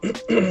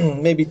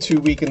 maybe 2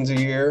 weekends a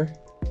year.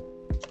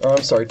 Or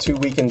I'm sorry, 2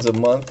 weekends a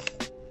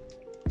month.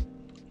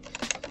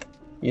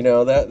 You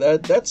know,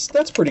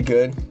 that's pretty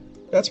good.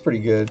 That's pretty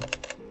good.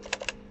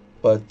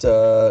 But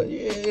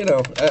you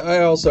know,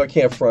 I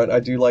can't front. I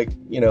do like,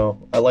 you know,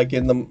 I like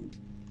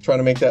trying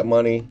to make that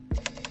money.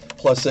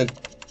 Plus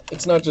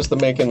it's not just the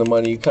making the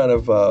money. You kind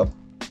of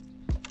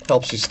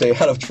helps you stay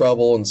out of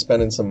trouble and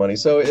spending some money.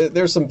 So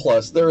there's some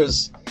plus. There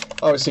is,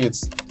 obviously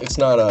it's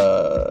not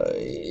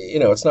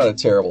it's not a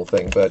terrible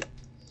thing, but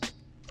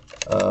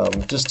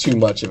just too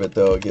much of it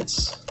though, it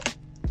gets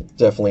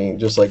definitely,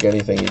 just like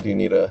anything, you do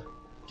need to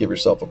give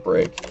yourself a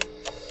break.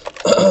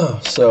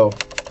 So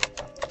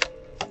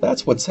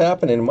that's what's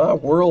happening in my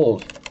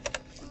world.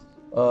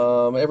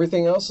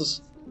 Everything else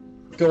is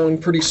going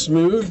pretty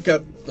smooth.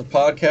 Got the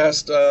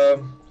podcast,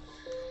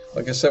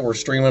 like I said, we're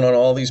streaming on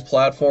all these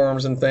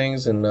platforms and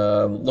things, and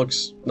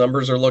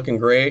numbers are looking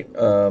great.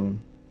 Not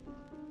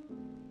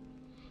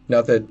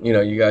that, you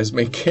know, you guys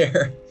may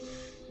care.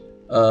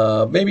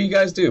 Maybe you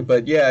guys do,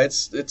 but yeah,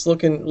 it's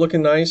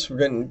looking nice.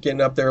 We're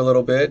getting up there a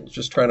little bit,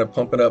 just trying to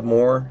pump it up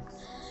more.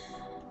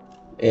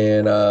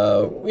 And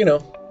you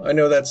know, I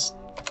know that's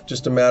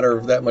just a matter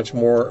of that much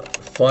more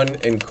fun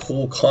and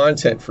cool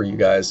content for you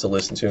guys to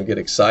listen to and get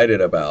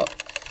excited about.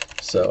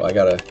 So I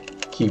gotta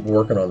keep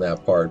working on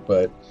that part.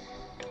 But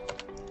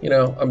you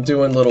know, I'm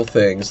doing little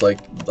things like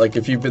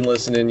if you've been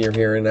listening, you're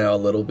hearing now a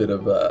little bit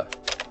of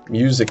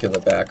music in the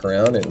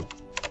background, and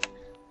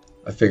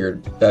I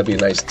figured that'd be a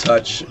nice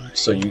touch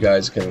so you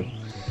guys can,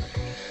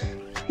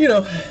 you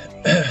know,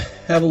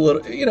 have a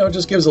little, you know,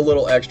 just gives a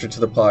little extra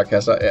to the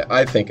podcast.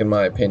 I think, in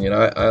my opinion,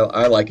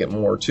 I like it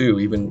more too.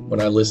 Even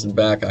when I listen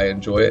back, I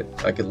enjoy it.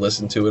 I could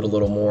listen to it a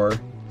little more,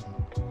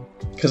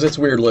 because it's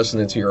weird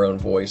listening to your own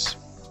voice.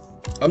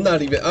 I'm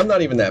not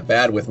even that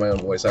bad with my own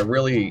voice.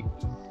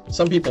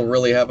 Some people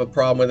really have a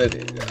problem with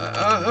it.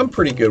 I'm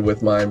pretty good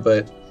with mine,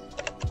 but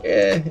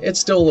it's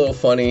still a little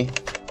funny,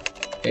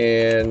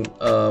 and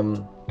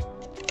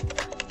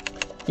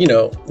you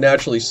know,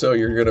 naturally so,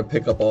 you're gonna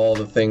pick up all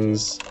the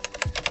things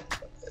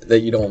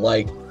that you don't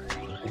like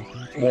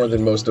more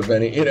than most of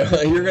any. You know,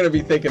 you're gonna be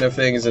thinking of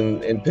things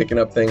and picking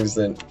up things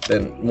than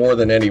more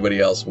than anybody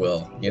else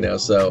will. You know,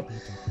 so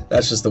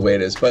that's just the way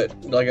it is. But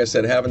like I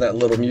said, having that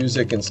little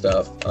music and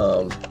stuff,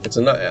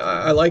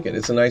 I like it.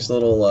 It's a nice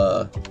little.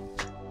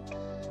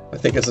 I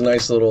think it's a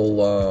nice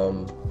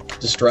little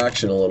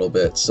distraction a little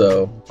bit.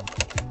 So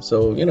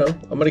you know,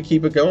 I'm gonna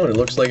keep it going. It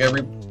looks like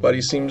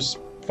everybody seems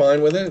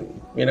fine with it,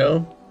 you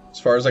know, as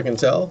far as I can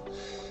tell,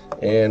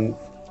 and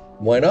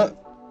why not?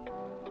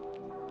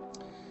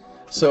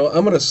 So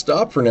I'm gonna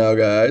stop for now,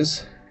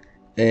 guys,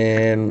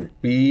 and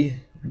be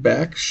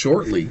back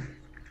shortly.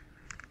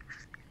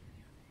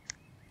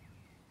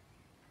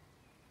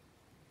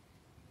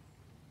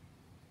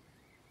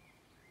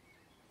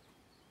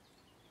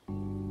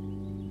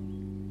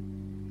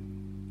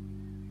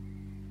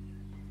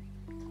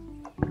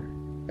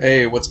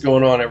 Hey, what's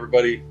going on,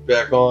 everybody?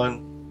 Back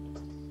on,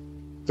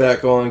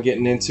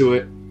 getting into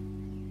it.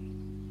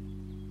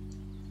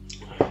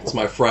 It's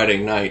my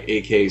Friday night,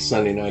 aka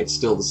Sunday night,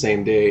 still the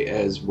same day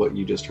as what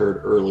you just heard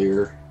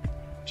earlier,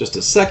 just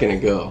a second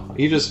ago.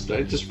 I just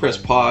press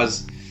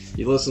pause,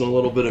 you listen to a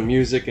little bit of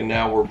music, and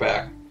now we're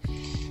back.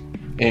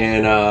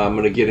 And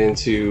we're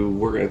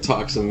going to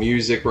talk some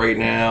music right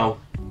now.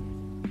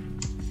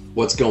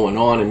 What's going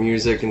on in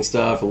music and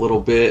stuff, a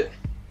little bit.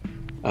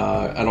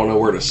 I don't know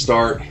where to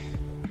start.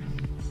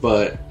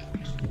 But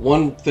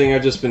one thing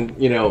I've just been,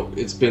 you know,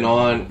 it's been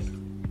on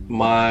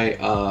my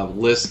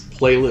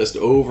playlist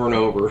over and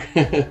over,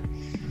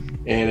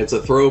 and it's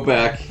a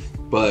throwback,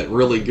 but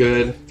really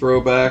good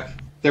throwback.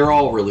 they're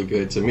all really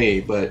good to me,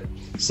 but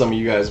some of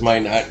you guys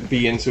might not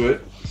be into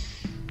it.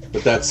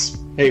 But that's,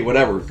 hey,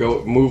 whatever.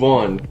 Go move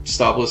on.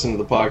 Stop listening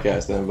to the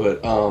podcast then.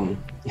 But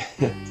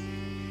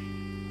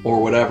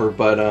or whatever.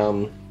 But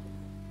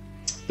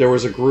there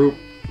was a group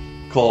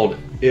called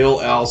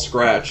Ill Al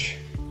Scratch.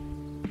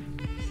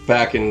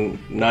 Back in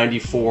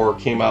 '94,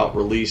 came out,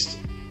 released.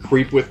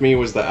 Creep With Me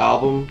was the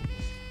album,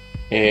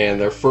 and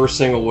their first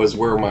single was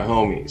Where Are My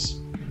Homies.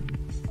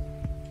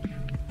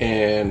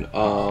 And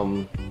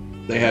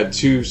they had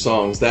two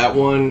songs. That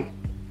one,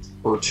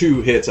 or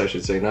two hits, I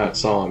should say, not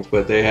songs,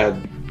 but they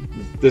had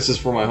This Is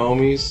For My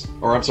Homies,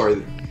 or I'm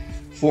sorry,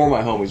 For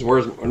My Homies.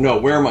 Where's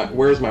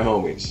My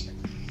Homies?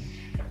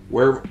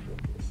 Where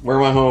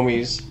My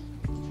Homies?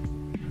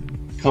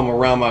 Come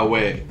Around My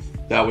Way.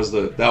 That was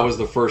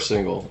the first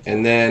single.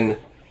 And then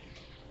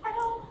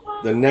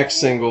the next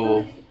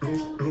single,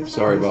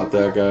 sorry about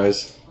that,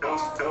 guys.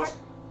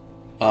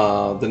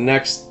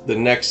 The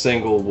next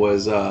single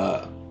was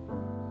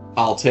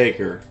I'll Take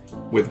Her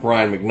with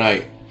Brian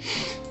McKnight.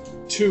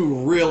 Two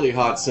really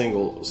hot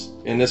singles,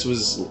 and this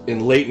was in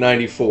late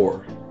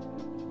 '94,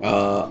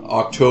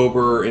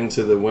 October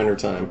into the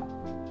wintertime.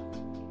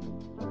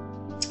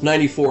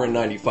 '94 and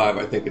 '95,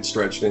 I think it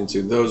stretched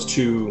into those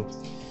two,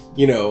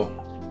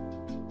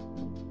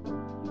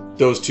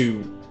 those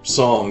two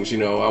songs.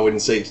 I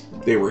wouldn't say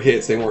they were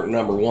hits. They weren't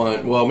number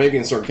one. Well, maybe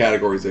in certain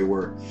categories they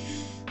were,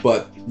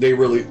 but they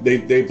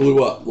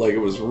blew up. Like, it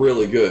was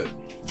really good.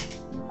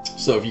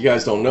 So if you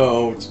guys don't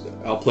know,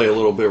 I'll play a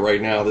little bit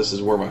right now. This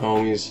is Where My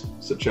Homies,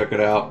 so check it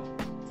out.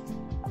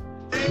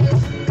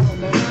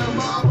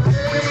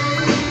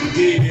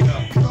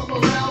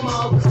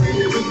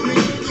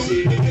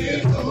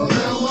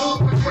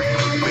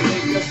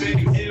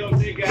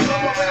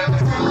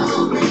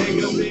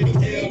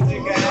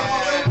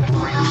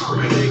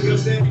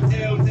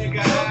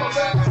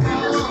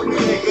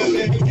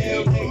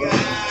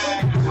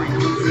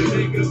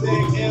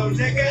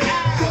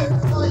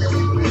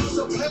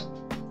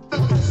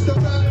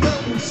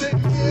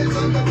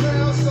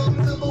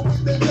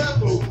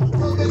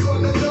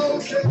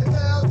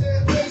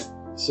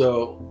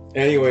 So,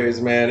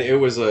 anyways, man, it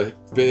was a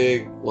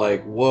big,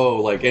 like, whoa,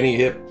 like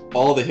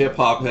all the hip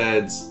hop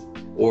heads,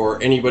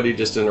 or anybody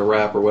just in a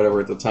rap or whatever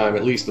at the time,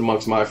 at least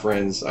amongst my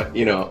friends,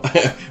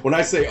 when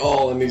I say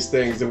all in these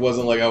things, it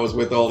wasn't like I was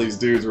with all these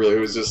dudes, really. It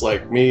was just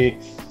like me,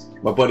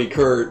 my buddy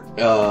Kurt,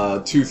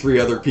 2-3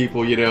 other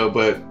people,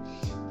 but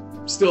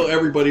still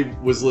everybody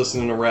was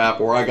listening to rap,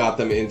 or I got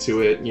them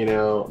into it,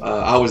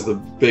 I was the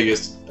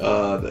biggest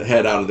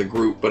head out of the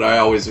group, but I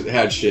always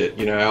had shit,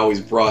 I always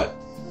brought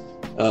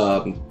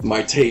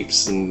my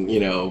tapes and,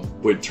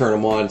 would turn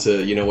them on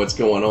to, what's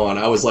going on.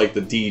 I was like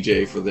the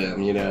DJ for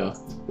them,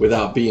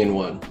 without being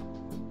one.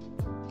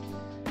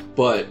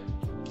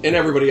 And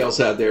everybody else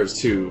had theirs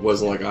too. It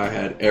wasn't like I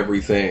had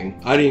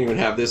everything. I didn't even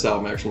have this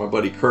album, actually. My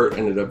buddy Kurt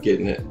ended up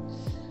getting it.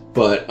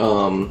 But,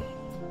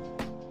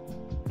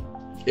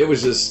 it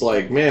was just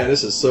like, man,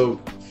 this is so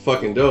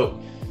fucking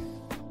dope.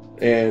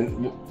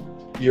 And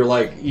you're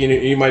like,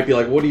 you might be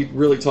like, what are you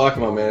really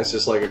talking about, man? It's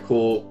just like a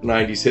cool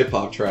 90s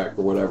hip-hop track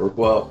or whatever.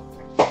 Well,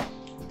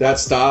 that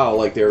style,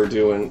 like they were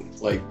doing,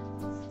 like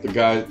the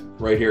guy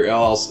right here,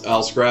 Al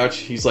Scratch,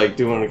 he's like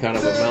doing a kind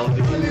of a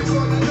melody,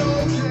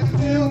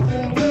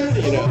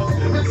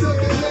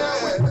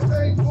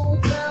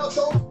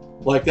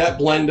 like that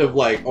blend of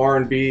like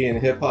R&B and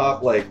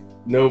hip-hop, like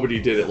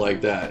nobody did it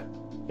like that.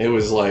 It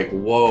was like,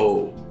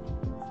 whoa,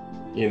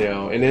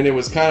 and then it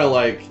was kind of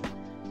like,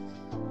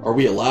 are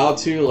we allowed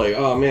to? Like,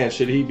 oh man,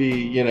 should he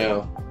be,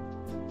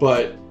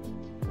 But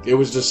it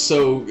was just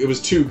it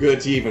was too good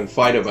to even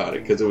fight about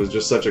it, because it was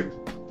just such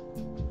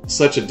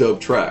a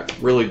dope track,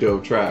 really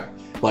dope track.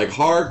 Like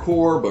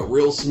hardcore, but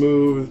real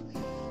smooth.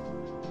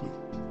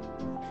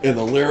 And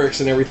the lyrics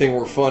and everything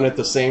were fun at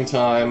the same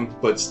time,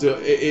 but still,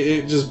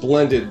 it just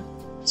blended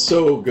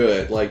so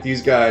good. Like,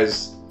 these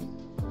guys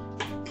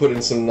put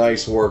in some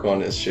nice work on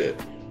this shit.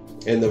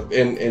 And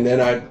then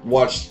I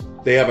watched,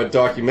 they have a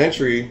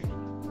documentary.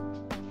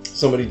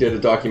 Somebody did a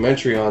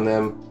documentary on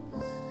them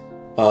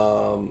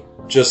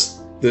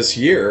just this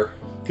year,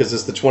 because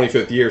it's the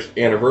 25th year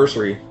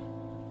anniversary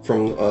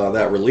from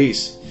that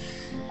release.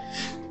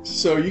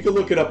 So you can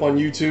look it up on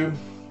YouTube.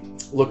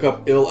 Look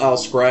up Ill Al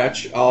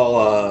Scratch.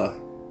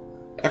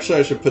 Actually,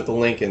 I should put the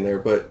link in there,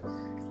 but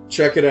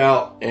check it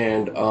out,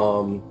 and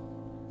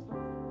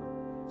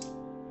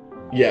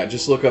yeah,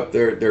 just look up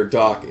their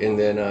doc, and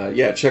then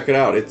yeah, check it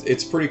out.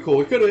 It's pretty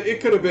cool. It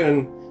could have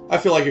been. I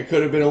feel like it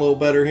could have been a little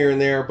better here and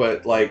there,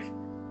 but like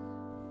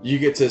you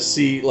get to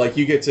see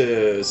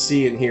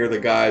and hear the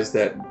guys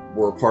that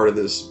were part of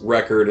this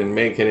record and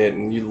making it,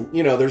 and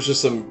you know, there's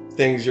just some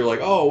things you're like,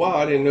 oh wow,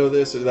 I didn't know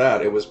this or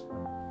that. It was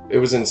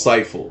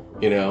insightful,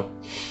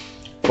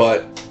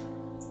 but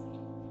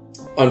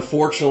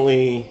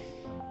unfortunately,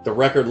 the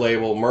record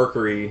label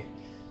Mercury,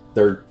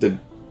 the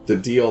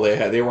deal they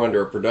had, they were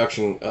under a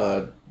production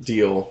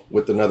deal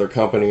with another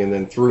company, and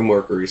then through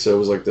Mercury, so it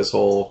was like this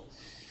whole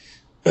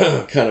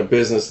kind of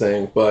business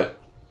thing. But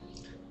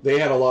they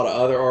had a lot of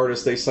other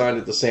artists they signed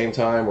at the same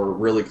time, were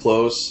really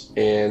close,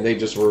 and they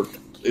just were.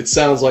 It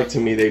sounds like to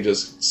me they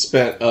just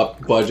spent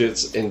up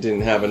budgets and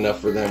didn't have enough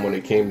for them when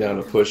it came down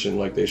to pushing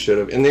like they should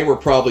have. And they were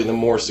probably the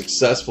more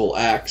successful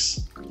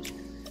acts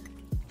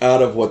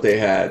out of what they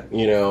had.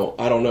 You know,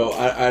 I don't know.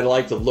 I'd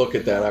like to look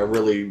at that. I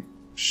really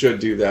should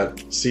do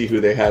that, see who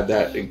they had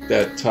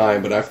that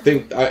time. But I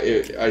think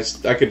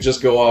I could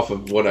just go off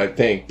of what I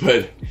think.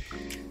 But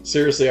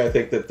seriously, I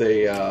think that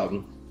they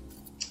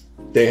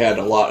had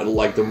a lot,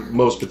 like the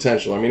most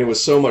potential. I mean, it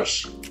was so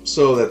much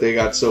so that they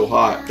got so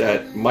hot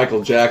that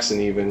Michael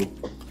Jackson even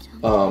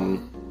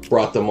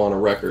brought them on a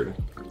record.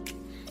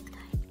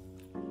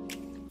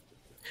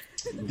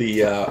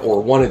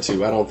 Or wanted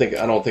to. I don't think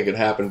it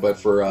happened, but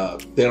for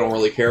They Don't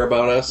Really Care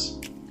About Us.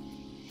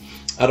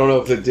 I don't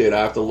know if it did. I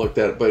have to look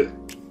that, but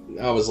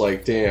I was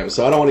like, damn.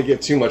 So I don't want to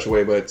give too much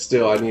away, but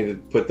still, I need to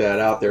put that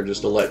out there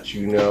just to let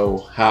you know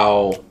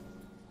how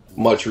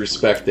much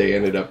respect they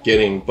ended up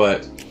getting.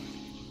 But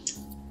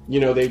you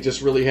know, they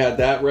just really had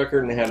that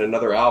record and they had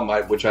another album,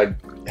 which I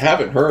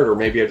haven't heard, or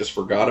maybe I just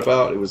forgot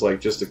about. It was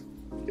like just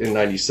in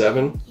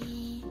 '97,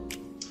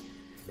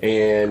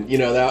 and you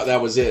know that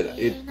was it.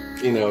 It,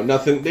 you know,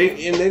 nothing. They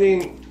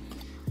didn't.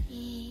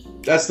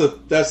 That's the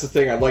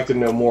thing. I'd like to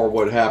know more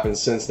what happened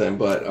since then,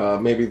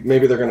 but maybe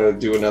they're gonna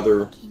do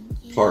another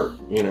part.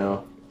 You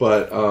know,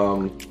 but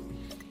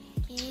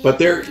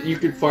there you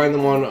could find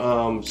them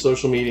on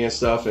social media and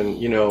stuff, and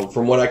you know,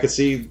 from what I could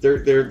see,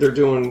 they're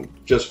doing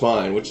just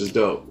fine, which is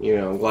dope. You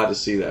know, I'm glad to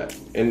see that.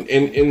 And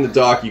in the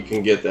doc, you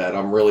can get that.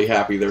 I'm really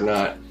happy they're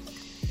not,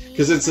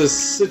 because it's a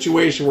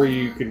situation where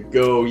you could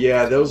go,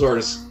 yeah, those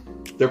artists,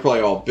 they're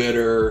probably all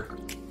bitter,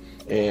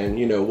 and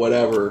you know,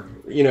 whatever.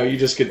 You know, you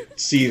just could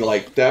see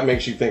like that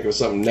makes you think of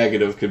something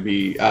negative could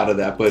be out of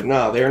that, but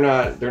no, they're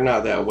not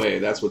that way.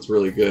 That's what's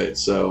really good.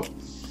 So,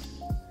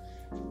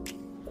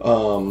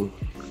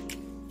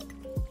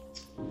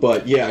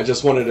 but yeah, I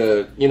just wanted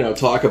to, you know,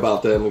 talk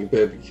about them a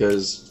bit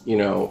because, you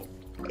know,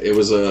 it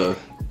was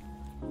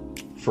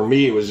for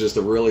me, it was just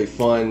a really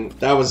fun,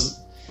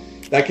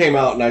 that came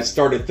out and I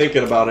started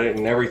thinking about it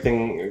and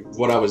everything,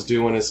 what I was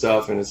doing and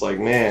stuff. And it's like,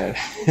 man,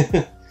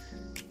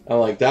 I'm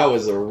like, that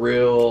was a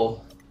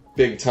real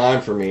big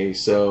time for me.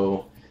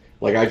 So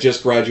like, I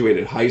just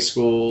graduated high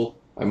school.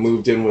 I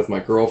moved in with my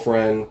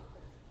girlfriend.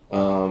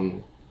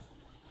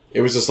 It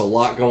was just a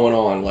lot going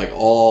on, like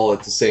all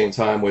at the same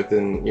time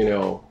within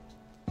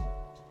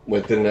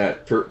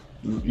that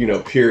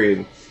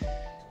period.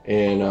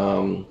 And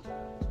I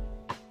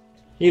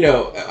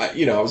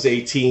was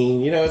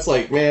 18. You know, it's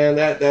like, man,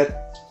 that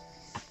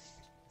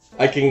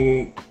I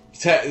can.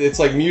 It's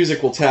like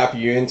music will tap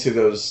you into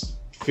those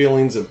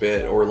feelings a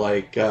bit, or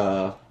like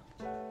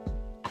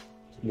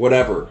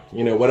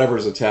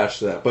whatever's attached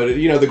to that. But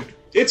you know,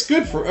 it's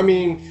good for. I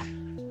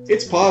mean,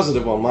 it's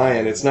positive on my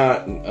end. It's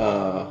not.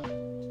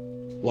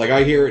 Like,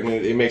 I hear it and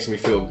it makes me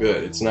feel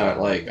good. It's not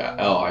like,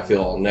 oh, I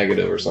feel all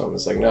negative or something.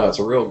 It's like, no, it's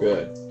real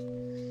good.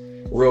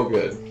 Real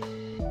good.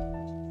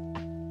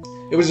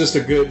 It was just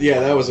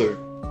that was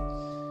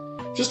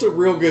just a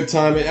real good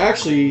time. It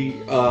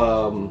actually,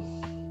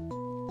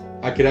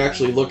 I could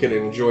actually look at it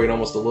and enjoy it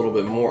almost a little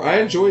bit more. I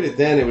enjoyed it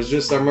then. It was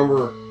just, I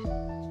remember,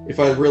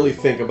 if I really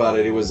think about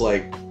it, it was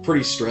like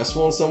pretty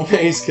stressful in some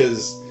ways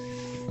because,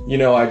 you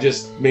know, I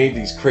just made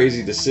these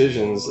crazy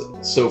decisions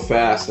so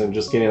fast and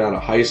just getting out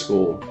of high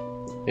school.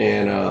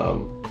 And,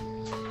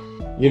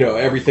 you know,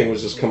 everything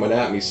was just coming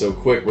at me so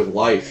quick with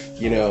life,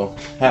 you know,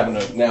 having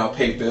to now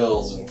pay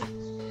bills and,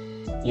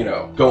 you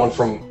know, going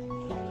from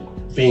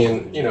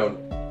being, you know,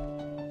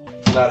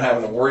 not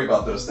having to worry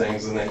about those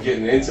things and then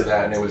getting into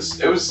that. And it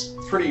was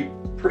pretty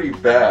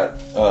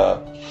bad.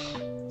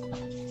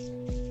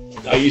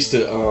 I used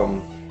to,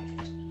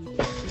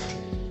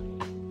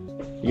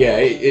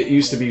 it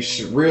used to be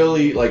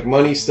really like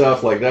money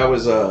stuff. Like that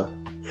was,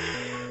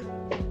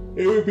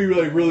 it would be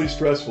like really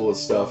stressful and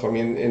stuff. I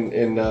mean,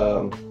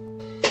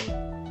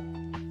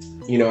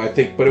 you know, I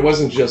think, but it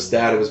wasn't just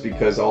that. It was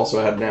because I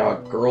also had now a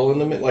girl in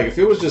the mid. Like, if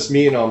it was just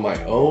me and on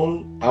my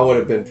own, I would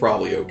have been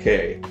probably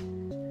okay,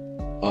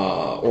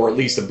 or at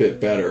least a bit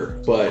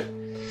better. But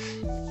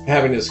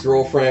having this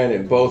girlfriend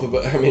and both of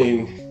us, I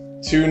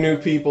mean, two new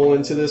people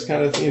into this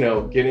kind of, you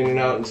know, getting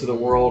out into the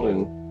world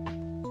and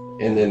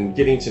then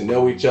getting to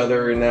know each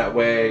other in that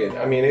way. And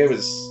I mean, it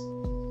was,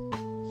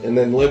 and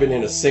then living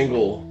in a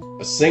single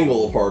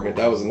apartment,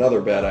 that was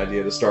another bad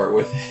idea to start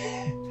with.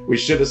 We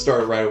should have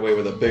started right away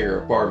with a bigger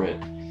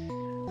apartment.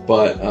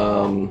 But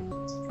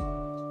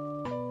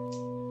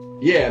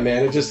yeah,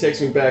 man, it just takes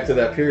me back to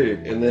that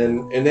period. And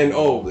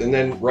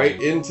then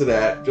right into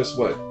that, just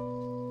what,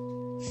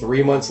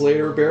 3 months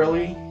later,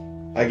 barely,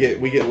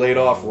 we get laid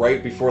off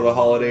right before the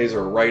holidays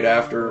or right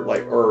after,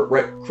 like, or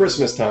right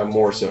Christmas time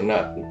more so.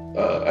 Not,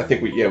 I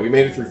think we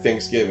made it through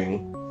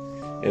Thanksgiving,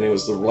 and it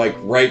was like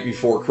right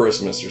before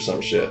Christmas or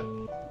some shit.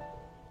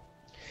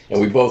 And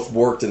we both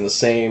worked in the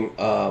same,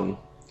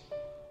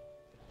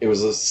 it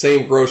was the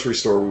same grocery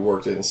store we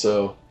worked in.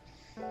 So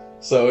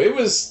it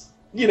was,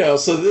 you know,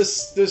 so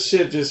this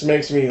shit just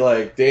makes me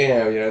like,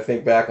 damn, you know,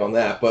 think back on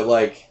that. But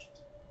like,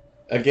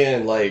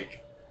 again,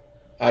 like,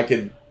 I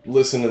could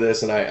listen to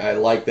this and I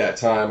like that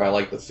time. I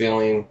like the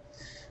feeling,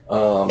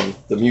 the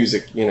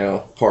music, you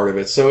know, part of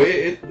it. So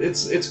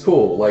it's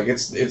cool. Like,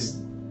 it's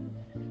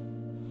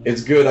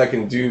good I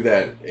can do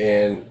that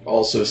and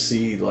also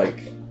see,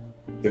 like,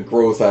 the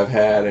growth I've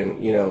had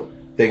and, you know,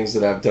 things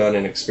that I've done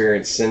and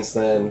experienced since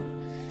then.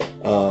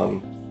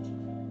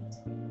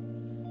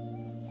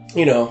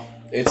 You know,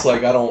 it's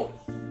like I don't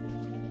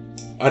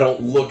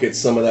look at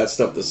some of that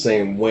stuff the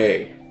same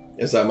way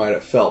as I might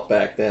have felt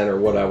back then or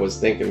what I was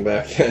thinking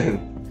back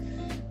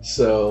then.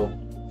 So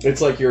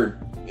it's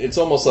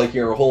almost like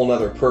you're a whole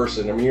nother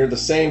person. I mean, you're the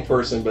same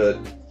person, but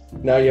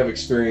now you have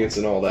experience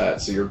and all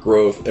that. So your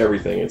growth,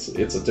 everything, it's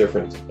a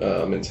different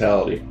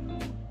mentality.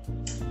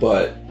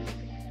 But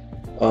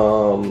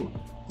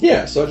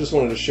yeah, so I just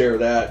wanted to share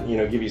that, you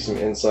know, give you some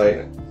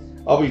insight.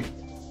 I'll be,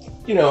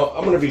 you know,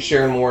 I'm going to be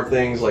sharing more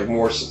things, like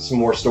some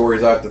more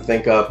stories I have to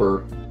think up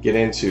or get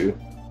into,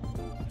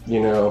 you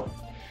know.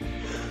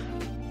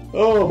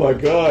 Oh my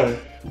God.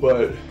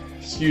 But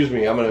excuse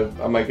me, I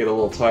might get a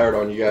little tired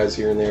on you guys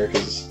here and there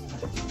because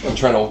I'm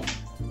trying to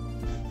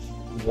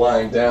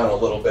wind down a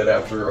little bit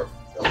after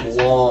a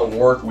long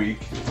work week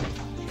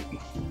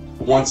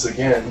once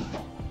again.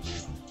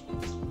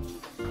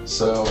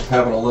 So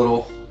having a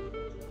little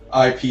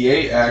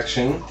IPA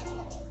action,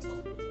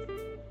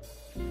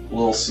 a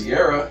little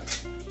Sierra.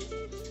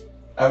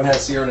 I haven't had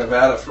Sierra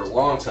Nevada for a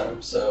long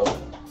time, so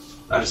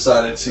I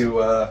decided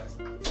to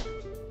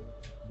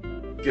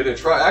give it a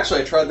try.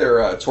 Actually, I tried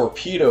their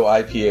Torpedo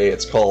IPA,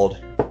 it's called,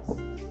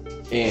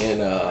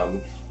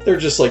 and they're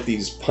just like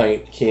these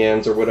pint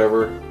cans or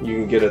whatever you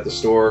can get at the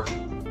store,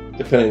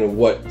 depending on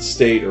what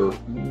state or,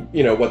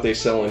 you know, what they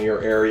sell in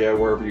your area,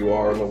 wherever you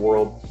are in the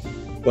world.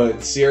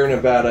 But Sierra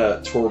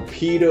Nevada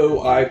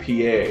Torpedo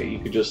IPA, you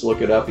could just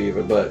look it up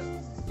even. But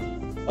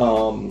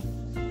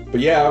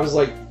yeah, I was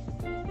like,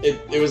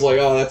 it was like,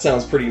 oh, that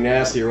sounds pretty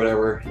nasty or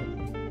whatever.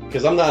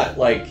 Because I'm not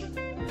like,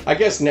 I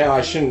guess now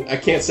I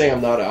can't say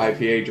I'm not an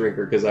IPA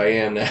drinker because I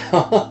am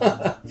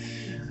now.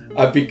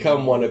 I've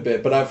become one a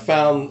bit, but I've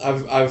found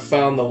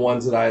the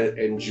ones that I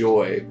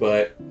enjoy.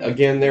 But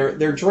again, they're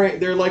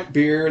like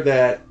beer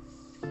that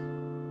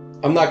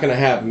I'm not gonna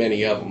have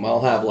many of them.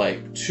 I'll have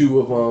like 2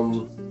 of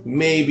them.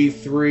 Maybe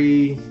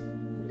 3,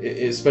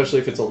 especially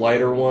if it's a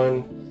lighter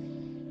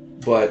one.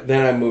 But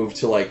then I move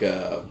to like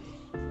I'll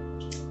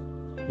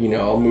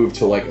move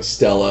to like a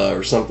Stella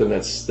or something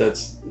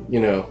that's you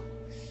know,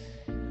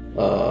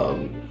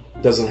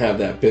 doesn't have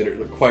that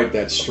bitter, quite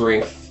that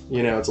strength.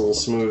 You know, it's a little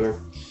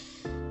smoother.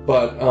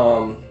 But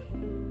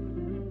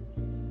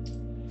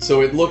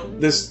so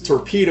this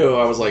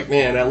Torpedo, I was like,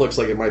 man, that looks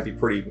like it might be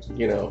pretty,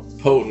 you know,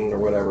 potent or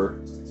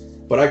whatever.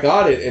 But I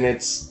got it, and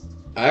it's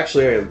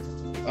actually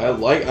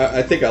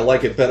I think I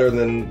like it better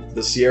than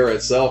the Sierra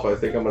itself. I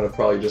think I'm gonna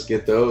probably just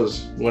get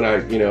those when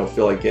I, you know,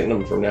 feel like getting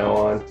them from now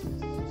on.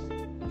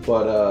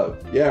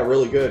 But yeah,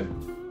 really good.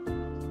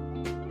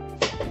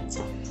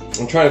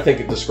 I'm trying to think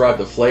and describe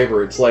the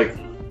flavor. It's like,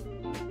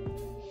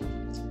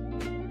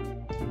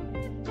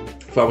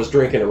 if I was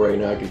drinking it right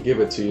now, I could give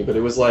it to you. But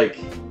it was like,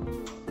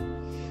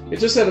 it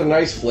just had a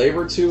nice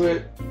flavor to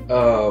it.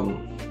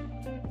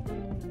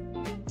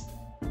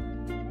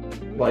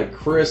 Like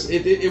crisp.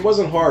 It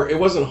wasn't hard. It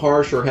wasn't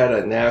harsh or had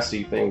a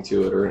nasty thing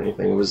to it or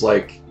anything. It was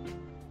like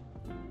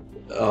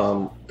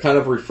kind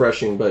of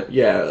refreshing. But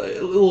yeah,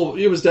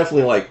 it was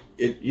definitely like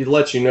it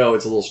lets you know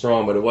it's a little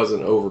strong, but it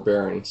wasn't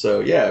overbearing. So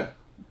yeah,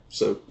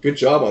 so good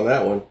job on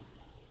that one.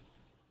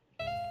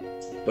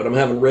 But I'm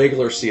having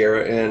regular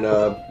Sierra, and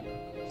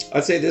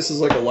I'd say this is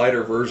like a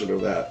lighter version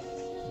of that.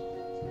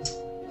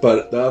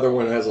 But the other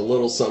one has a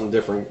little something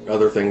different,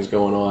 other things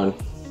going on.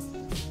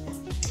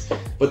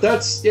 But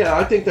that's, yeah,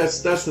 I think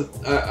that's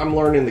I'm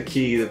learning the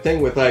key. The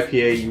thing with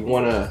IPA, you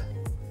want to,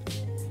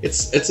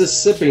 it's a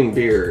sipping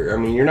beer. I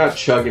mean, you're not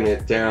chugging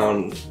it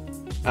down.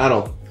 I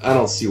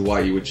don't see why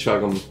you would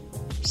chug them.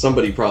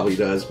 Somebody probably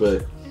does,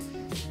 but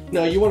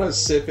no, you want to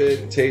sip it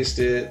and taste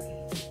it.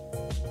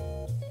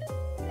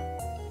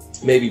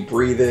 Maybe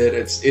breathe it.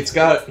 It's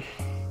got,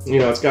 you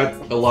know, it's got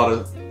a lot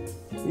of,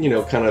 you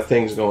know, kind of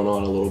things going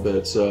on a little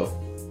bit, so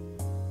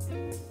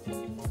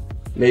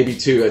maybe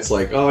too, it's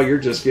like, oh, you're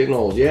just getting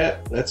old. Yeah,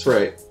 that's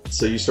right.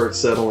 So you start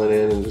settling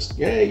in and just,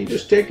 yeah, you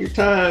just take your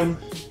time.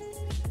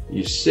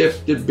 You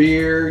sip the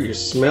beer, you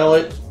smell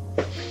it,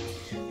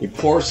 you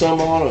pour some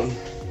on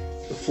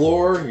the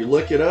floor, you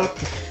lick it up.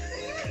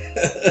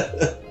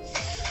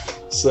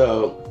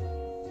 So,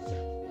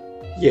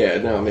 yeah,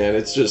 no, man,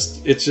 it's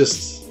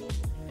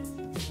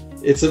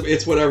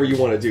whatever you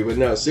want to do. But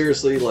no,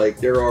 seriously, like,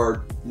 there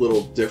are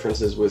little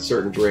differences with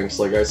certain drinks.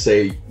 Like I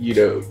say, you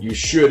know, you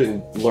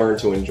should learn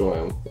to enjoy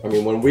them. I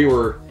mean, when we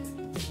were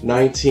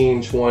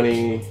 19,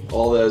 20,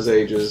 all those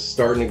ages,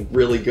 starting to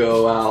really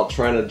go out,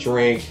 trying to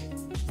drink,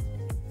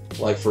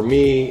 like for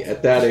me,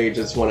 at that age,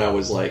 it's when I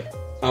was like,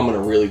 I'm going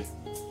to really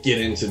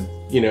get into,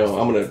 you know,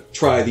 I'm going to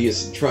try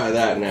these and try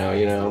that now,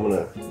 you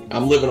know,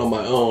 I'm living on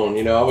my own,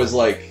 you know. I was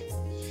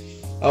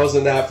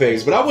in that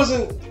phase, but I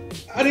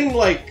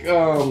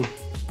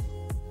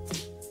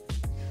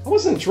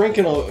wasn't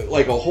drinking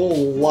like a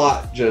whole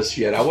lot just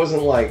yet. I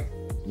wasn't like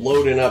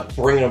loading up,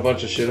 bringing a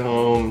bunch of shit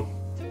home.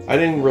 I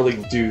didn't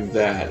really do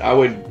that.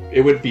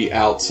 It would be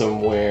out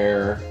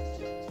somewhere,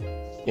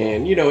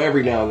 and you know,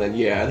 every now and then,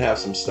 yeah, I'd have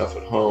some stuff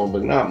at home,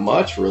 but not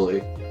much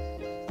really.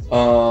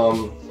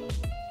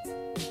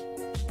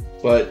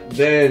 But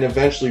then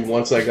eventually,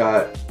 once I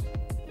got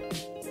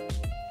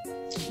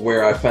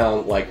where I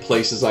found like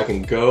places I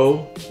can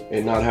go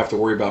and not have to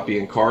worry about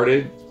being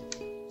carded,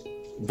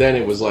 then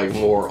it was like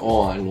more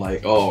on,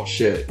 like, oh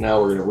shit,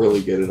 now we're gonna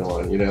really get it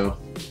on, you know.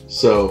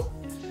 So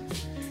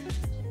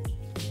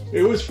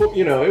it was,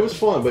 you know, it was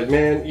fun. But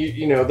man,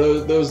 you know,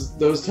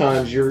 those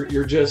times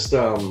you're just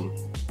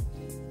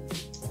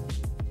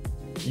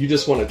you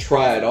just want to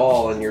try it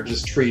all, and you're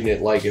just treating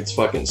it like it's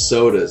fucking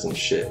sodas and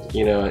shit,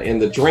 you know.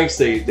 And the drinks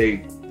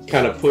they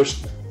kind of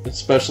pushed,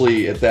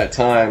 especially at that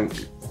time,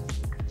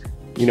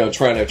 you know,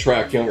 trying to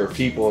attract younger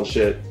people and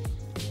shit.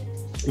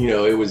 You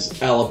know, it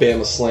was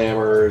Alabama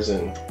Slammers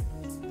and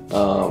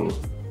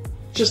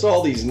just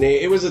all these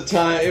names. It was a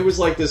time, it was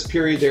like this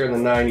period there in the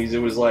 90s. It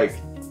was like,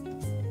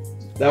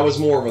 that was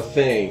more of a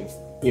thing,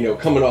 you know,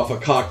 coming off a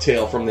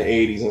cocktail from the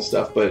 80s and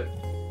stuff. But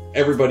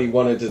everybody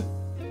wanted to,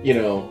 you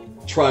know,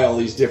 try all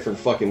these different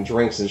fucking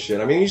drinks and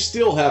shit. I mean, you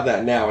still have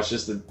that now. It's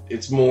just that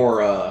it's more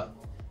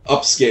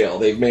upscale.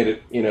 They've made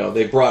it, you know,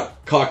 they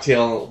brought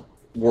cocktail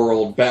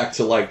world back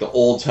to like the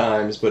old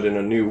times, but in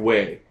a new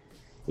way,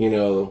 you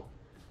know.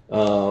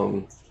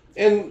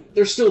 And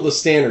there's still the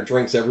standard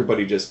drinks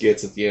everybody just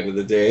gets at the end of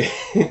the day.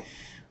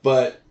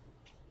 But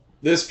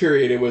this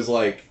period, it was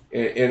like,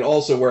 and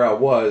also where I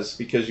was,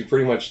 because you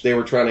pretty much, they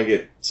were trying to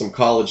get some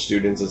college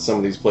students at some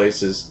of these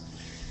places.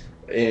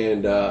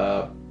 And,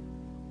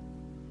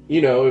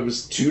 you know, it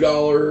was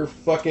 $2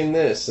 fucking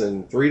this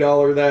and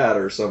 $3 that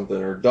or something,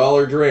 or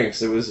dollar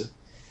drinks. It was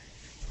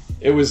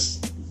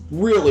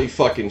really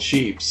fucking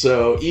cheap.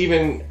 So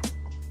even,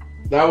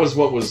 that was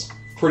what was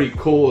pretty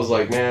cool, was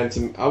like, man,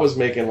 I was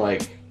making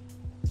like,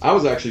 I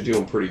was actually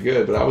doing pretty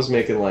good, but I was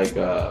making like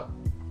 $7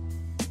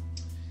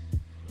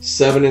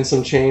 and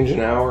some change an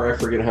hour. I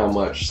forget how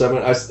much.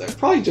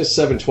 Probably just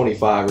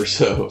 $7.25 or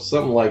so,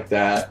 something like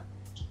that.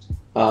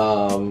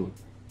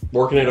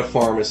 Working at a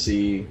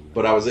pharmacy,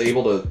 but I was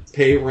able to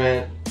pay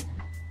rent.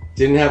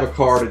 Didn't have a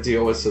car to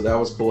deal with, so that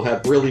was cool.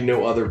 Had really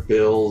no other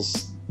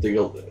bills,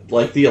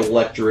 like the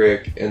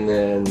electric, and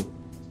then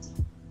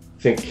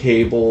I think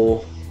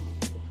cable,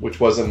 which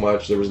wasn't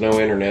much. There was no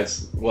internet.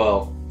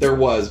 Well, there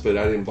was, but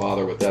I didn't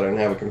bother with that. I didn't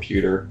have a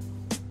computer.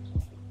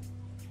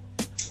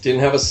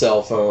 Didn't have a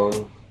cell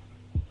phone.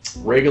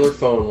 Regular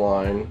phone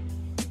line.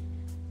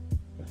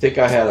 I think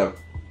I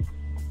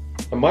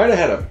might have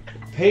had a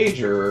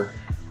pager.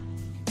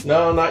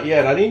 No, not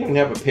yet. I didn't even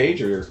have a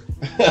pager.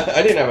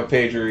 I didn't have a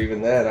pager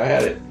even then. I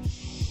had it.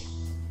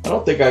 I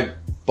don't think I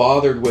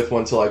bothered with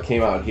one until I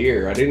came out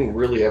here. I didn't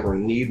really ever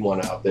need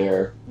one out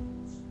there.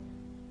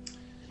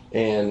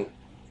 And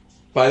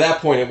by that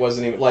point, it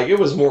wasn't even, like, it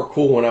was more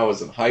cool when I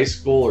was in high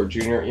school or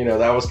junior, you know,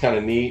 that was kind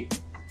of neat.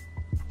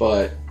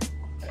 But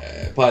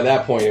by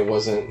that point, it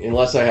wasn't,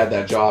 unless I had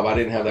that job, I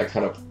didn't have that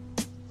kind of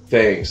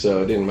thing,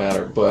 so it didn't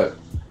matter. But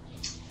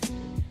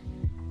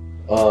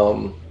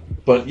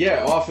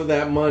yeah, off of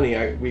that money,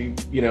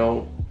 you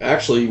know,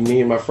 actually, me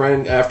and my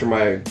friend, after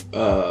my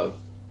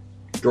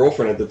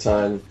girlfriend at the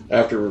time,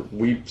 after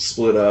we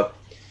split up,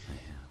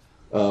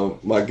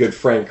 my good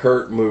friend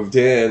Kurt moved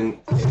in,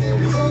 and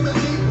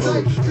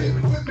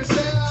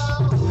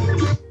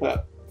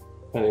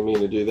I didn't mean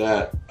to do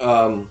that.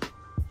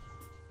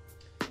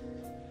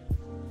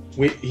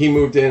 He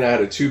moved in. I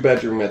had a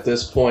 2-bedroom at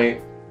this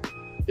point.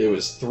 It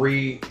was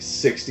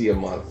 $360 a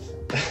month.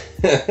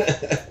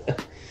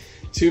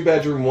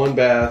 2-bedroom, 1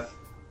 bath,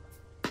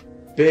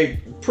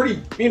 big, pretty,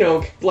 you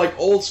know, like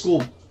old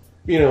school,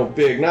 you know,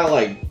 big, not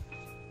like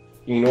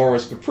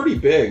enormous, but pretty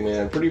big,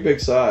 man, pretty big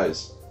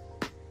size.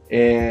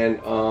 And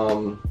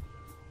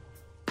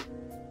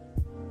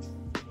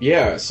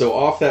yeah, so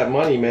off that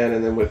money, man,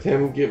 and then with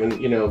him giving,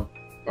 you know,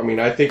 I mean,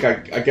 I think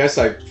I guess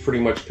I pretty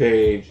much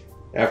paid,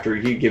 after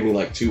he'd give me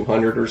like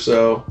 $200 or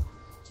so,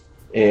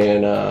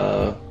 and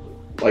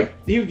like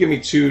he would give me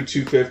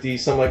 $250,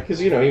 something like,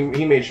 because, you know,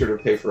 he made sure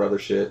to pay for other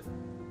shit,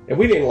 and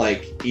we didn't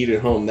like eat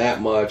at home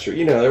that much, or,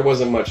 you know, there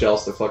wasn't much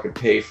else to fucking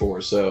pay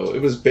for, so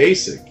it was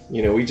basic,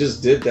 you know, we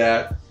just did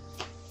that.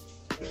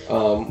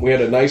 We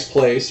had a nice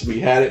place, we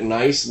had it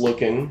nice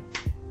looking,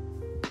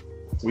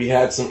 we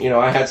had some, you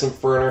know, I had some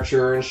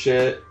furniture and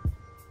shit.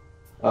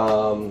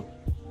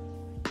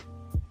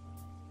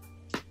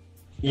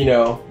 You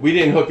know, we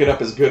didn't hook it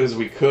up as good as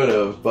we could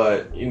have,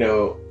 but, you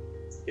know,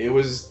 it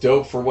was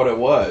dope for what it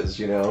was,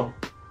 you know.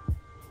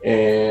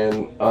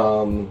 And,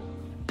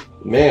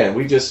 man,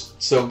 we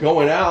just, so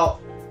going out,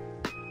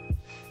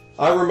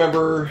 I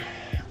remember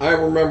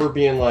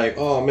being like,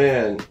 oh,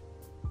 man,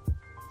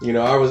 you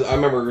know, I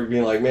remember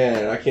being like,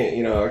 man, I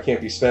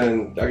can't be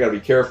spending, I gotta be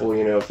careful,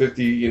 you know,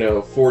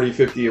 40,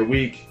 50 a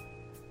week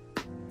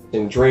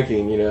in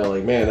drinking, you know,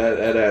 like, man,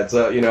 that adds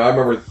up, you know. I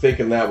remember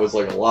thinking that was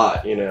like a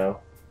lot, you know.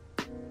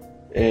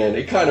 And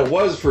it kind of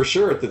was for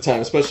sure at the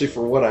time, especially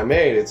for what I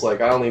made. It's like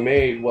I only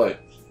made what,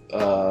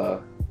 I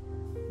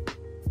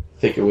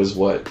think it was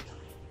what,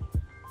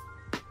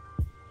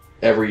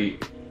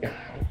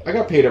 I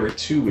got paid every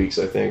 2 weeks,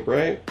 I think,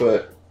 right?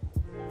 But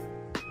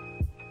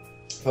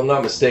if I'm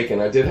not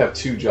mistaken, I did have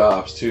 2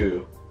 jobs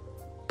too.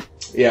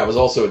 Yeah, I was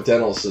also a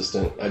dental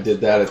assistant. I did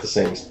that at the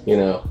same, you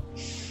know.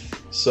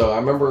 So I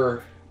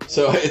remember,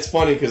 so it's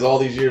funny because all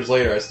these years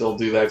later, I still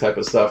do that type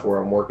of stuff where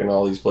I'm working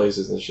all these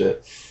places and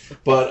shit.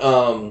 But,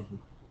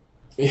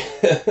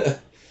 yeah.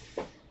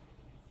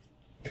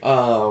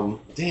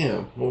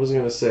 Damn, what was I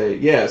gonna say?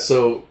 Yeah,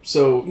 so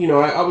you know,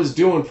 I was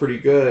doing pretty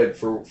good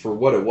for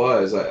what it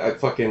was. I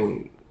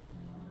fucking,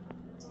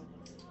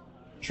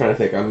 trying to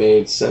think, I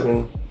made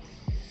 7.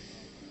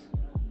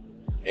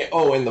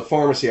 Oh, in the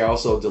pharmacy, I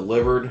also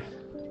delivered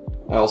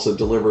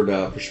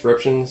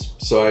prescriptions,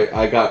 so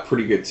I got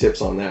pretty good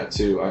tips on that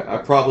too. I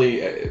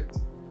probably,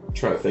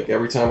 trying to think,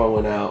 every time I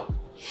went out,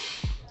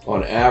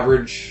 on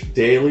average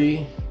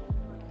daily,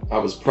 I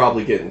was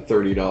probably getting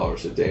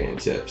 $30 a day in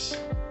tips.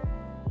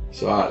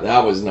 So that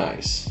was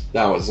nice.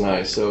 That was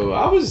nice. So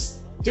I was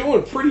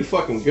doing pretty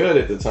fucking good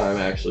at the time,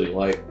 actually.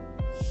 Like,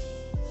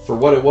 for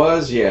what it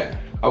was, yeah,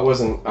 I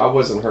wasn't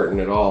hurting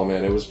at all,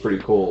 man. It was pretty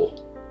cool.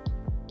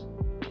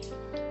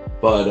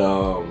 But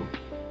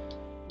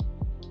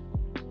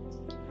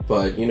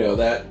you know,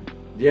 that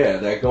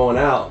going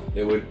out,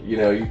 it would, you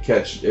know, it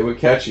would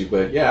catch you.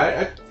 But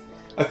yeah,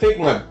 I think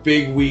my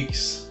big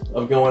weeks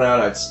of going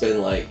out, I'd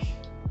spend like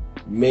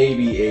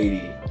maybe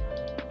 80,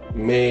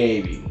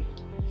 maybe.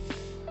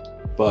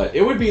 But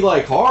it would be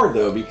like hard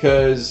though,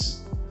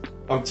 because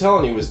I'm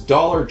telling you, it was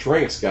dollar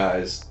drinks,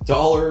 guys.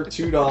 $1,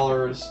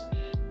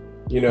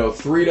 $2, you know,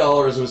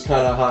 $3 was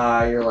kind of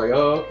high. You're like,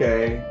 oh,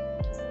 okay.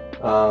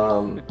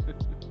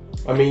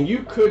 I mean,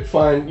 you could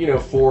find, you know,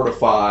 4 to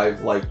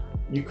 5, like,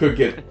 you could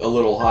get a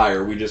little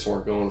higher. We just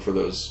weren't going for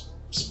those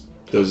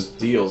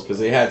deals because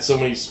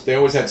they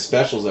always had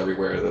specials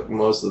everywhere, that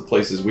most of the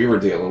places we were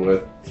dealing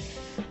with.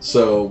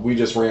 So we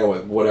just ran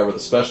with whatever the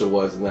special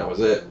was, and that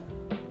was it.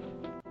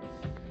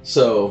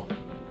 So,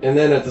 and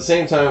then at the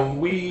same time,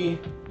 we,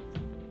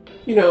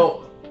 you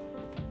know,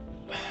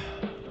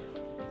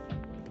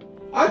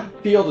 I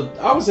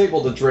was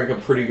able to drink a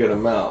pretty good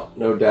amount,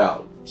 no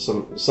doubt.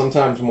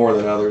 Sometimes more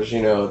than others,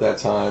 you know, at that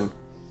time.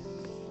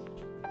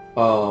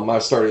 I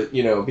started,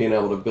 you know, being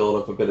able to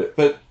build up a bit,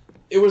 but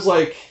it was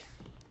like,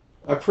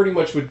 I pretty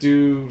much would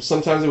do,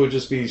 sometimes it would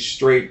just be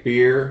straight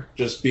beer,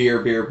 just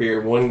beer,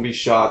 wouldn't be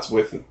shots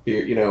with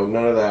beer, you know,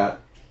 none of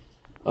that.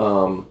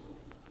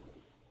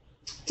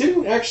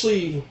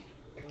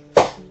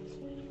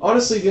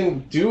 Honestly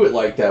didn't do it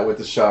like that with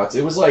the shots.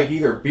 It was like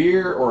either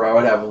beer or I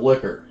would have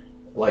liquor,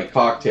 like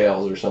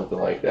cocktails or something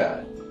like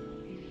that.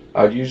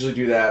 I'd usually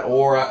do that,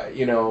 or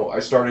I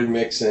started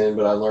mixing,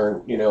 but I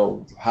learned, you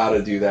know, how to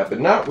do that,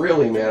 but not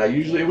really, man.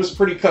 It was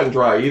pretty cut and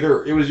dry.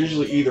 It was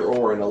usually either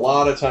or, and a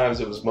lot of times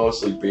it was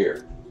mostly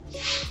beer.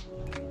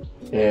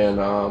 And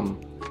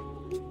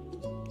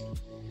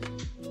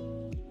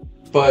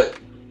but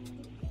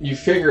you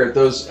figure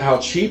at how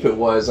cheap it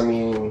was. I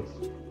mean,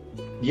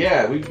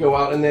 yeah, we'd go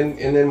out, and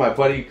then my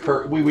buddy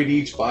Kurt, we would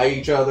each buy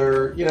each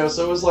other, you know.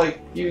 So it was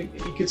like you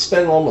could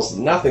spend almost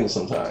nothing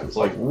sometimes,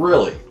 like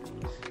really.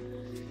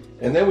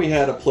 And then we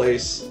had a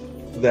place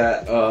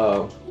that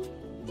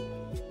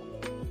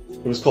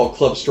it was called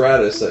Club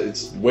Stratus.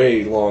 It's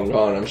way long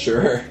gone, I'm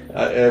sure.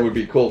 It would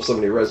be cool if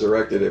somebody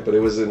resurrected it, but it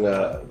was in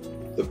the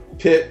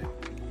Pitt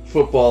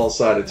football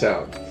side of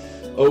town,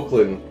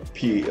 Oakland,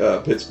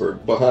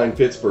 Pittsburgh. Behind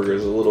Pittsburgh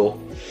is a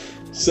little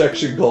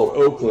section called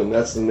Oakland.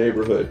 That's the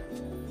neighborhood,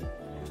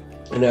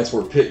 and that's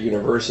where Pitt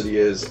University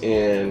is.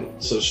 And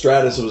so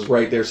Stratus was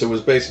right there. So it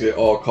was basically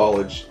all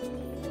college,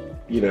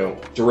 you know,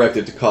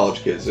 directed to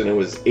college kids, and it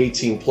was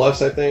 18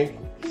 plus, I think.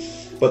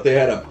 But they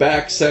had a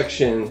back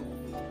section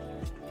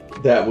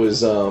that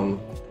was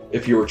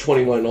if you were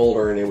 21 and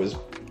older, and it was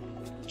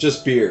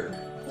just beer.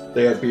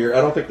 They had beer.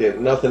 I don't think they had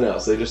nothing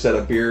else. They just had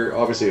a beer,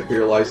 obviously a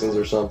beer license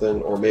or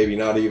something, or maybe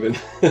not even.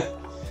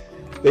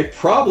 They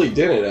probably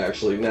didn't,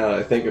 actually, now that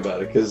I think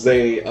about it, because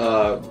they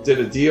did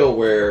a deal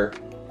where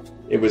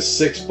it was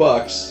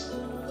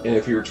 $6, and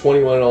if you were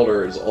 21 and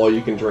older, it was all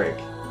you can drink.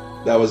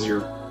 That was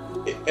your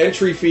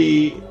entry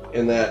fee,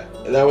 and that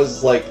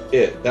was like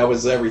it. That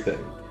was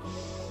everything.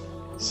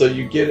 So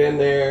you get in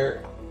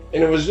there,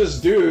 and it was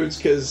just dudes,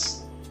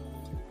 because,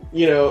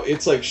 you know,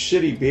 it's like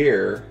shitty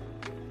beer.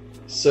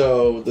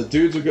 So the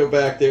dudes would go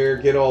back there,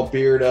 get all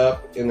beered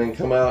up, and then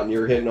come out, and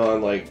you're hitting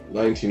on like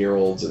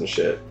 19-year-olds and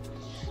shit.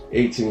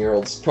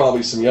 18-year-olds,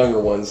 probably some younger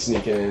ones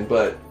sneaking in,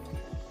 but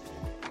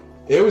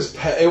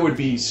it would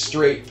be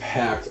straight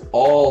packed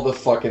all the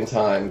fucking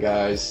time,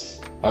 guys.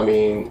 I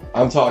mean,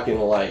 I'm talking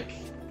like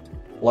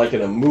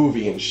in a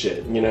movie and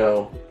shit, you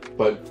know,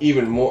 but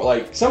even more,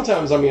 like,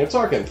 sometimes, I mean, I'm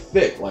talking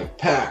thick, like,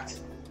 packed,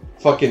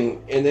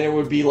 fucking, and then it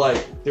would be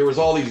like, there was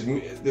a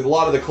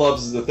lot of the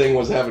clubs, the thing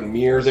was having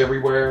mirrors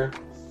everywhere.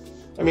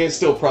 I mean, it's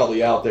still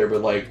probably out there,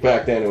 but, like,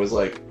 back then it was,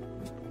 like,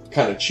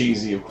 kind of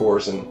cheesy, of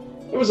course, and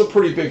it was a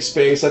pretty big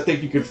space. I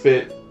think you could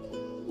fit,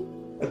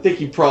 I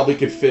think you probably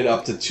could fit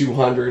up to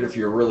 200 if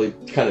you're really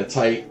kind of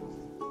tight.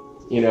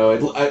 You know,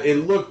 it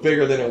looked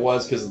bigger than it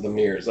was because of the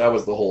mirrors. That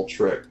was the whole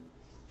trick.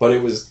 But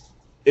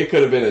it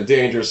could have been a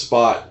dangerous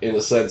spot in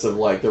the sense of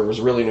like there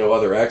was really no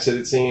other exit,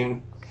 it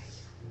seemed.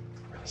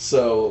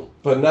 So,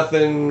 but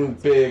nothing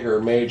big or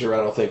major I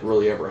don't think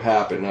really ever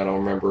happened. I don't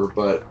remember,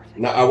 but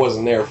I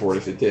wasn't there for it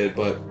if it did.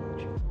 But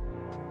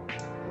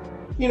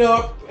you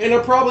know, and I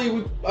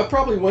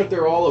probably went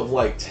there all of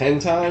like 10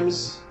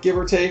 times, give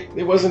or take.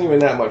 It wasn't even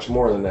that much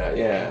more than that.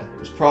 Yeah, it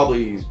was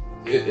probably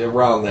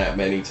around that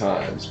many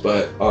times.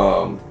 But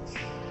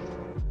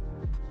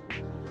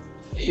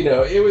you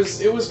know, it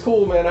was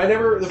cool, man.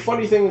 The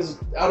funny thing is,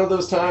 out of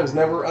those times,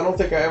 I don't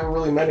think I ever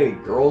really met any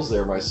girls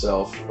there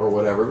myself or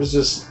whatever. It was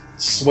just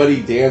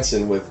sweaty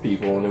dancing with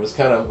people, and it was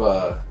kind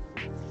of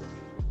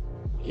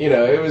you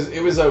know,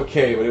 it was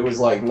okay, but it was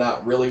like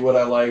not really what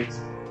I liked.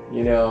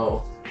 You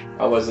know,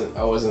 I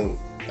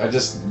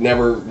just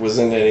never was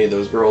into any of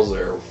those girls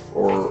there,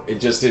 or it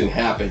just didn't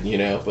happen, you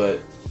know.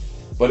 But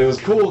it was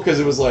cool because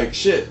it was like,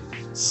 shit,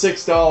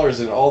 $6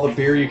 and all the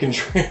beer you can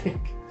drink.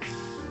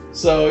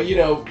 So, you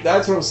know,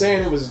 that's what I'm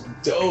saying. It was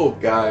dope,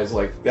 guys.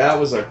 Like, that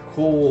was a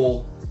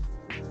cool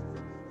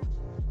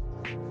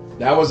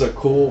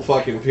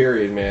fucking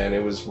period, man.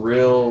 It was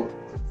real,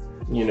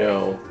 you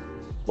know,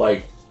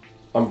 like,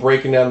 I'm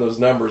breaking down those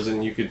numbers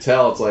and you could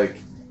tell it's like,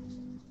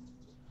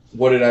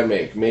 what did I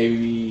make?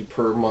 Maybe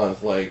per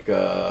month, like,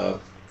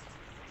 probably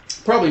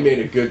made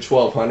a good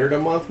 $1,200 a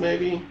month,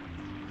 maybe.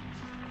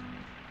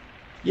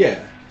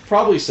 Yeah,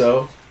 probably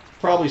so,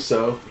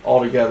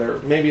 altogether,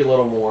 maybe a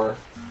little more.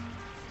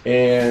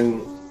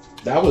 And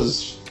that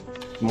was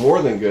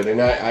more than good.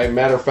 And I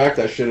matter of fact,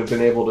 I should have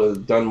been able to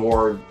done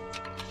more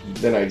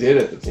than I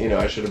did you know,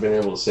 I should have been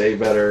able to save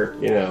better,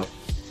 you know,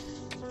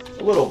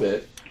 a little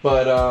bit.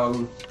 But,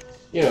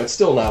 you know, it's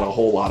still not a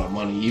whole lot of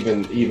money,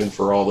 even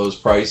for all those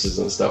prices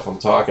and stuff I'm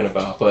talking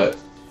about. But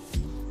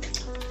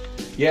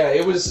yeah,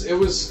 it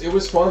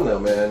was fun though,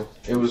 man.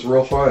 It was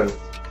real fun.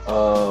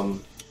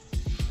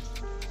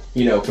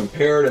 You know,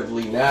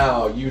 comparatively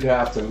now, you'd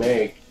have to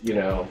make, you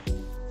know,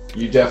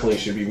 you'd have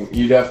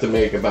to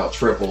make about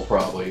triple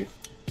probably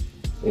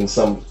in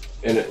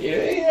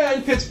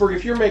Pittsburgh.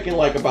 If you're making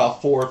like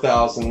about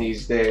 4,000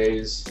 these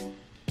days,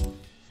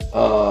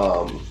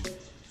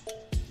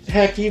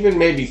 heck, even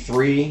maybe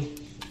 3,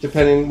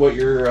 depending what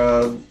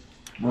your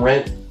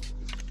rent,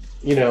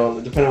 you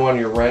know, depending on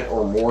your rent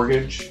or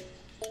mortgage.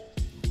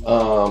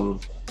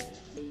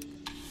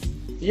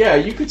 Yeah,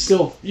 you could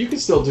still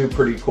do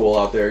pretty cool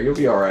out there. You'll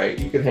be all right.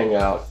 You could hang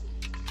out.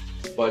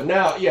 But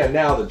now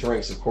the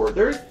drinks, of course.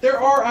 There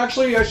are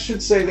actually, I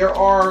should say,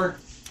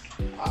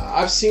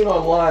 I've seen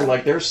online,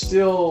 like, there's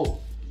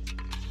still,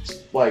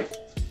 like,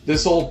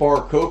 this old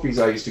bar, Kopi's,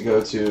 I used to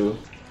go to.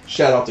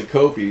 Shout out to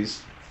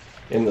Kopi's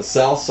in the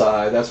South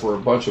Side. That's where a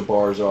bunch of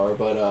bars are.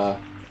 But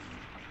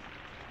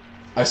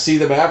I see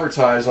them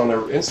advertise on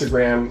their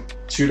Instagram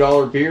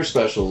 $2 beer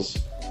specials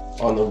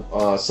on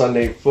the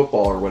Sunday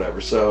football or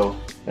whatever. So,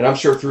 and I'm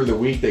sure through the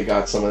week they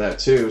got some of that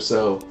too.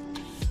 So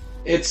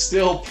it's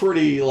still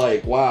pretty,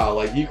 like, wow,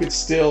 like, you could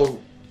still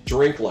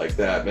drink like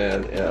that,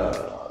 man,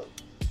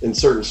 in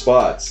certain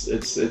spots.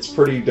 It's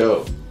pretty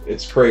dope.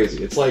 It's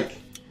crazy. It's like,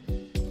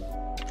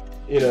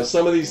 you know,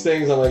 some of these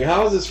things I'm like,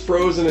 how is this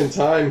frozen in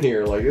time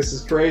here? Like, this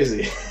is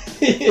crazy.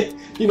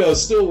 You know,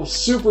 still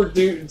super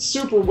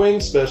wing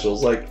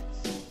specials, like,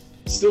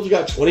 still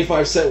got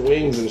 25-cent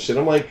wings and shit.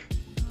 I'm like,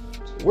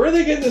 where are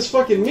they getting this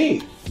fucking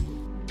meat?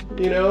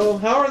 You know,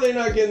 how are they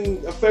not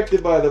getting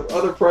affected by the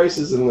other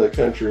prices in the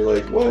country?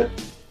 Like, what?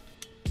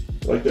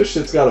 Like, this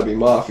shit's gotta be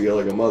mafia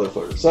like a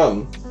motherfucker,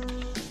 something.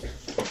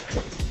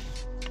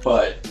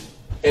 But,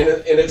 and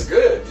it's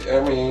good.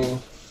 I mean,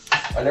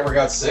 I never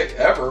got sick,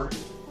 ever.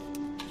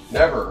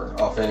 Never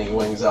off any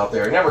wings out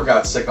there. I never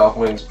got sick off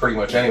wings pretty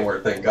much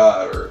anywhere, thank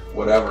God, or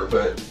whatever,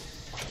 but...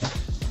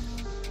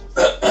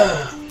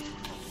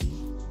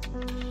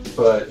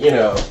 but, you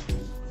know...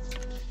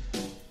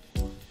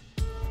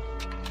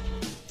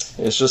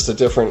 It's just a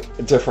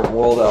different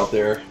world out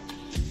there.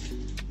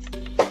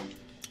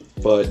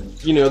 But,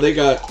 you know, they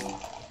got,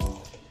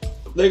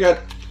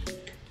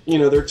 you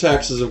know, their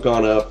taxes have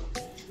gone up.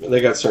 They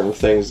got certain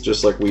things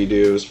just like we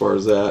do as far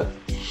as that.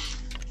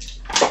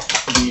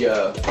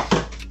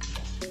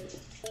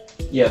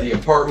 The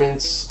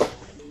apartments,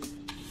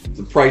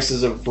 the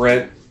prices of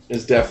rent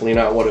is definitely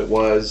not what it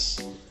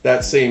was.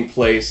 That same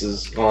place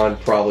is gone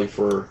probably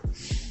for,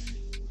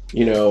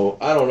 you know,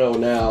 I don't know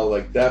now,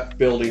 like that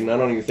building, I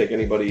don't even think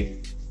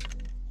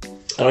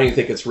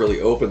it's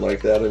really open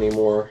like that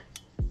anymore.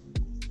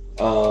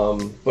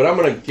 But I'm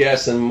gonna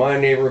guess in my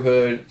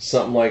neighborhood,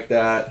 something like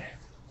that.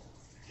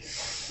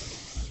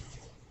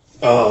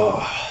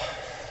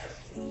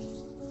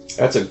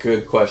 That's a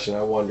good question.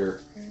 I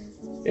wonder.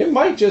 It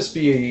might just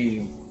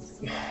be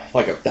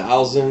like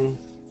 1,000,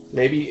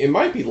 maybe. It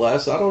might be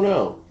less. I don't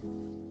know.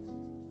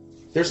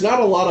 There's not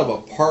a lot of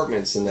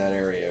apartments in that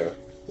area.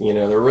 You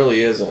know, there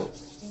really isn't.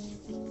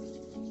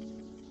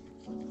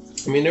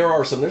 I mean, there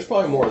are some. There's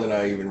probably more than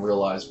I even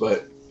realized,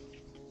 but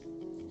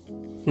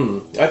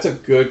That's a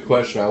good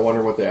question. I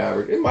wonder what the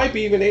average... It might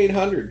be even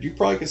 $800. You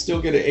probably could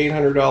still get an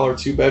 $800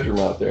 2-bedroom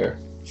out there.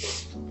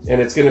 And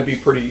it's going to be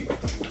pretty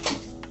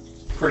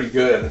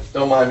good.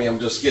 Don't mind me, I'm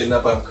just getting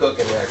up. I'm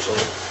cooking,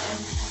 actually.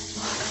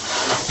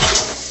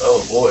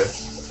 Oh, boy.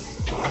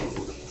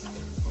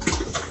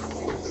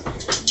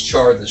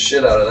 Charred the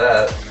shit out of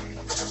that.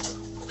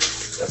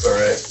 That's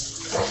alright.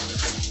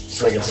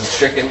 Just making some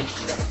chicken.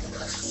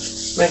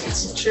 Making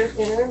some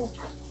chicken.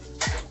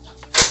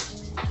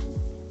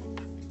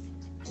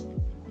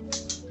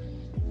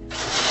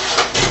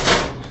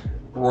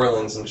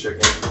 Broiling some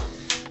chicken.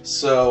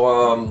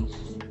 So,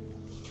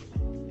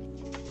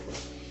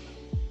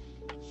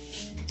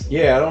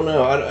 yeah, I don't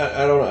know.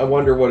 I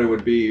wonder what it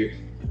would be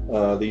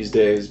these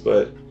days,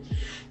 but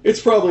it's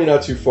probably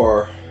not too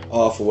far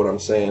off of what I'm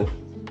saying,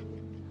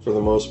 for the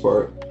most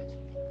part.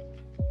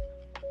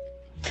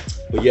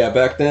 But yeah,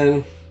 back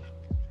then,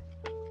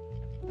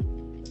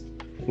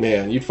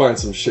 man, you'd find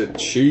some shit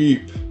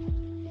cheap.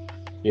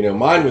 You know,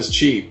 mine was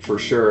cheap for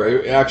sure.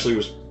 It actually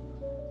was,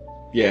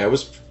 yeah, it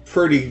was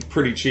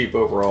pretty cheap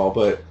overall,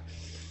 but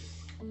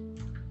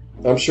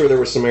I'm sure there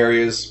were some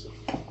areas,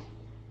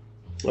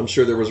 I'm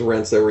sure there was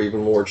rents that were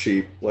even more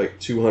cheap, like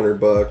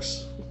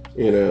 $200,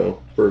 you know,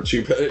 for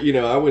cheap, you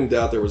know, I wouldn't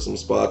doubt there was some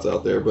spots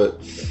out there,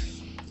 but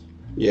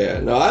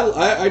yeah, no,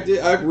 I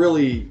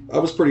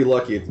was pretty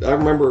lucky. I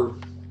remember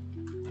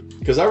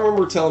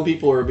telling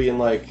people, or being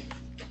like,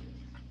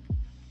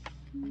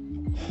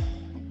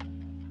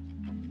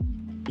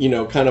 you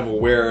know, kind of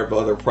aware of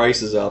other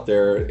prices out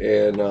there,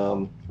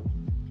 and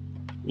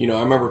you know,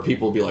 I remember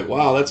people be like,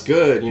 wow, that's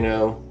good, you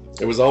know.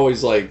 It was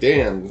always like,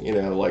 damn, you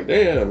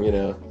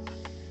know.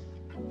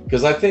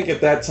 Because I think at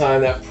that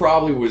time, that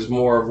probably was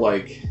more of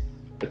like,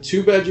 a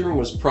 2-bedroom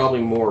was probably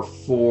more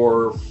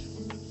 4,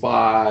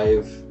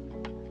 5,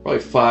 probably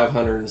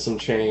 500 and some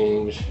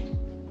change.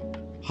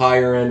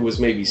 Higher end was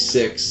maybe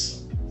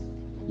 6,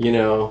 you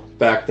know,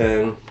 back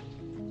then.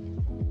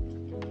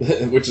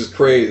 Which is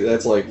crazy.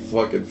 That's like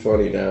fucking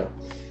funny now.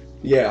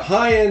 Yeah,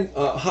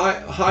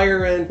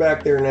 higher end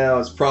back there now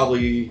is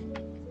probably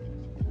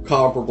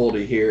comparable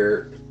to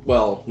here.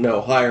 Well, no,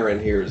 higher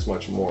end here is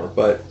much more,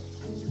 but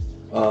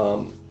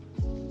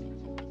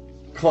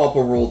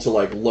comparable to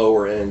like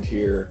lower end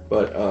here.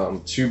 But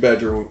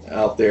 2-bedroom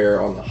out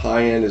there on the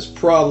high end is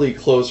probably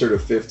closer to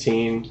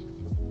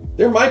 15.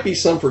 There might be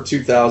some for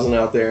 2,000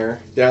 out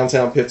there,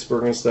 downtown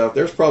Pittsburgh and stuff.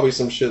 There's probably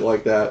some shit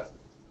like that.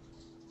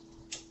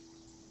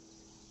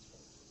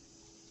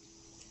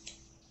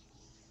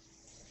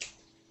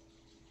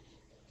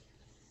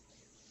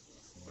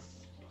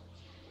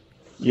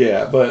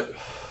 Yeah, but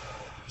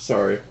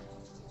sorry.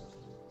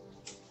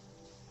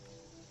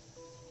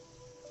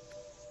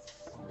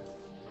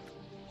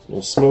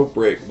 Little smoke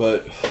break,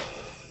 but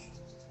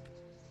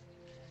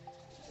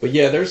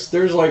yeah, there's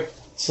like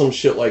some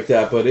shit like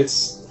that, but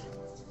it's,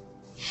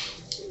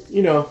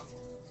 you know,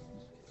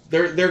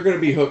 they're going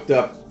to be hooked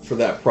up for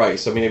that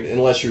price. I mean,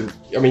 unless you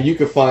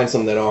could find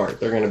some that aren't.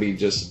 They're going to be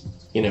just,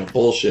 you know,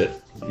 bullshit.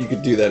 You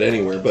could do that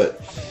anywhere, but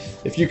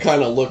if you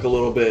kind of look a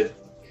little bit,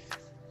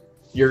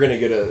 you're going to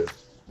get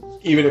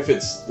even if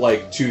it's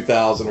like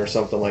 2,000 or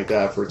something like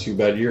that for a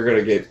 2-bed, you're going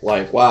to get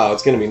like, wow,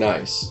 it's going to be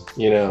nice,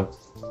 you know?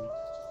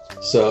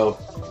 So,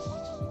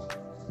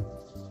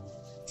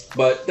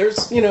 but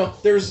there's, you know,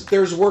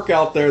 there's work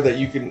out there that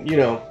you can, you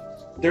know,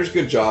 there's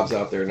good jobs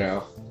out there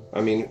now.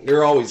 I mean,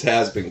 there always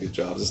has been good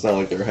jobs. It's not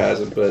like there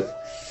hasn't,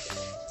 but,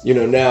 you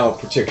know, now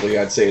particularly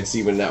I'd say it's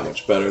even that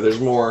much better. There's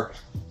more,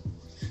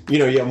 you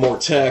know, you have more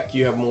tech,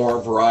 you have more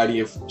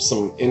variety of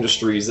some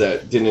industries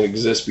that didn't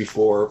exist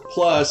before.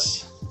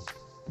 Plus,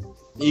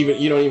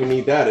 you don't even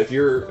need that. If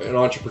you're an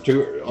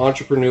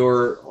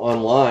entrepreneur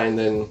online,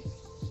 then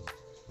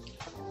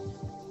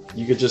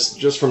you could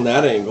just from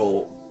that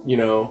angle, you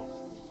know,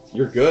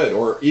 you're good.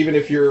 Or even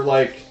if you're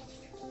like,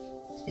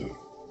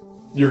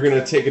 you're going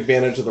to take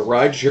advantage of the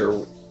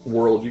rideshare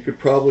world, you could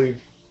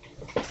probably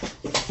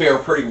fare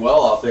pretty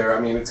well out there. I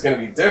mean, it's going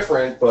to be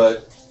different,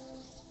 but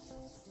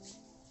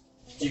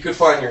you could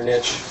find your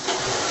niche.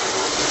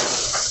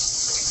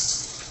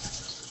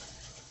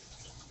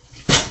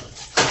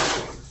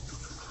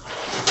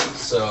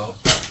 So,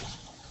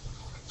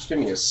 just give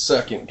me a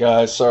second,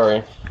 guys.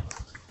 Sorry.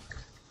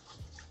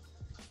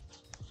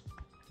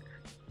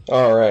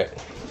 All right.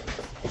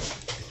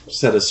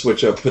 Just had to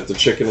switch up, put the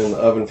chicken in the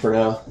oven for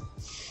now.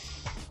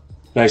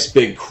 Nice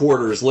big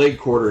quarters, leg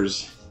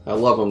quarters. I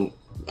love them.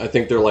 I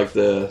think they're like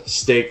the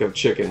steak of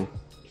chicken.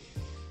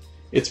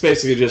 It's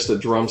basically just a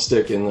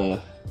drumstick and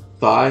the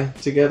thigh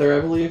together, I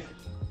believe.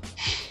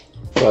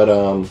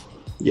 But,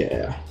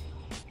 yeah.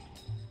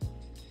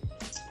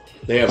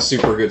 They have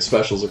super good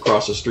specials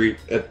across the street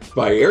at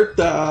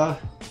Vallarta.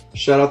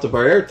 Shout out to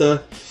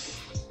Vallarta.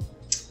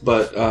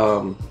 But,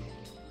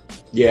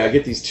 yeah, I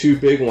get these 2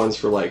 big ones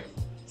for like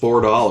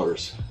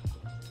 $4.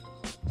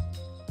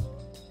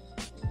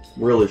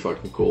 Really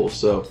fucking cool.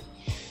 So,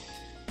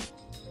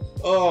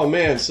 oh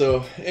man.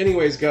 So,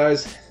 anyways,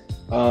 guys,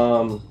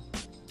 I'm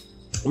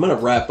gonna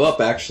wrap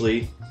up.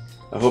 Actually,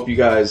 I hope you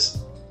guys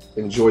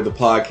enjoyed the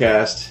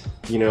podcast.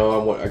 You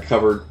know, I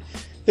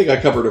think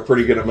I covered a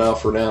pretty good amount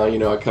for now. You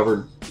know, I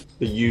covered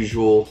the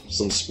usual,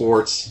 some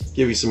sports,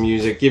 give you some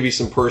music, give you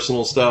some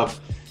personal stuff.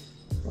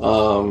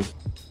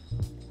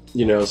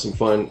 You know, some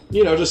fun,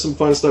 you know, just some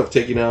fun stuff,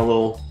 taking down a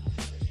little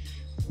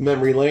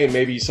memory lane.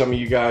 Maybe some of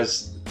you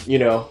guys, you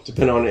know,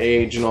 depending on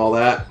age and all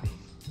that,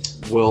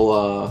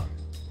 will,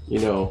 you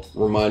know,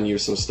 remind you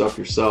of some stuff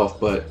yourself.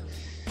 But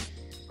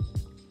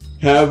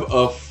have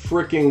a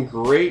freaking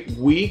great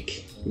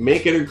week.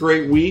 Make it a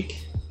great week.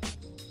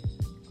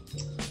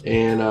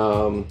 And,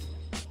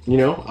 you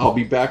know, I'll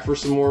be back for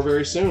some more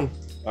very soon.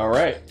 All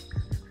right.